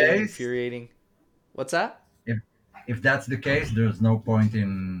the frustrating, case, infuriating. What's that? if if that's the case, there's no point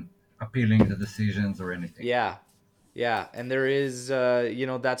in appealing the decisions or anything. Yeah. Yeah. And there is,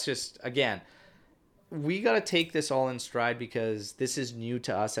 that's just, again, we got to take this all in stride because this is new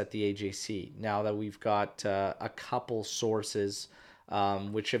to us at the AJC. Now that we've got a couple sources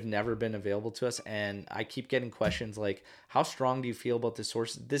which have never been available to us, and I keep getting questions like, "How strong do you feel about this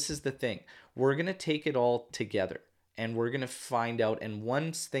source?" This is the thing: we're gonna take it all together, and we're gonna find out. And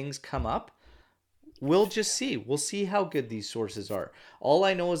once things come up, we'll just see. We'll see how good these sources are. All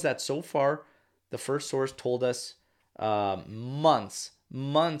I know is that so far, the first source told us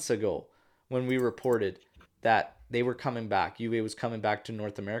months ago when we reported that they were coming back. Juve was coming back to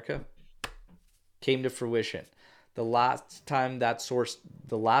North America. Came to fruition. The last thing that source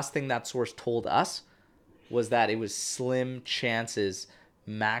told us was that it was slim chances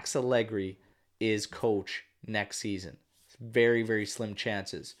Max Allegri is coach next season. Very, very slim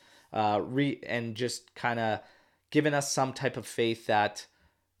chances. And just kind of giving us some type of faith that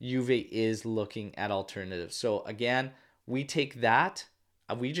Juve is looking at alternatives. So again, we take that,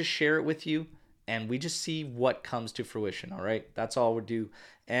 we just share it with you, and we just see what comes to fruition. All right, that's all we do.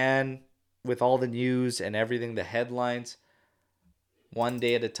 And with all the news and everything, the headlines, one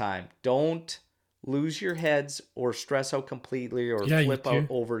day at a time. Don't lose your heads or stress out completely or Yeah, you flip out too.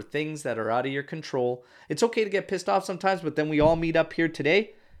 over things that are out of your control. It's okay to get pissed off sometimes, but then we all meet up here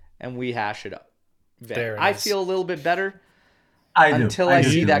today and we hash it up. There it I is. feel a little bit better I do. until I do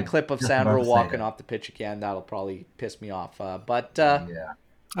see too. that clip of Just about Sandro to say walking that. off the pitch again. That'll probably piss me off. Yeah.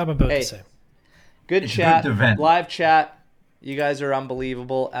 I'm about Hey, the same. good It's chat, good to vent. live chat. You guys are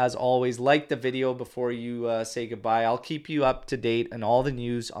unbelievable as always. Like the video before you say goodbye. I'll keep you up to date on all the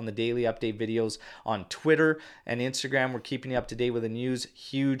news on the daily update videos on Twitter and Instagram. We're keeping you up to date with the news.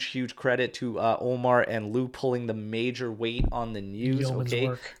 Huge credit to Omar and Lou pulling the major weight on the news. Yeoman's Okay,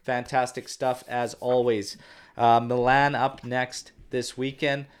 work. fantastic stuff as always. Milan up next this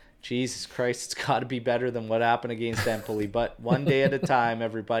weekend. Jesus Christ, it's got to be better than what happened against Empoli. But one day at a time,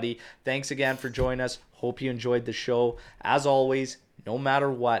 everybody. Thanks again for joining us. Hope you enjoyed the show. As always, no matter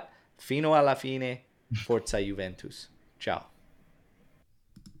what, fino alla fine, forza Juventus. Ciao.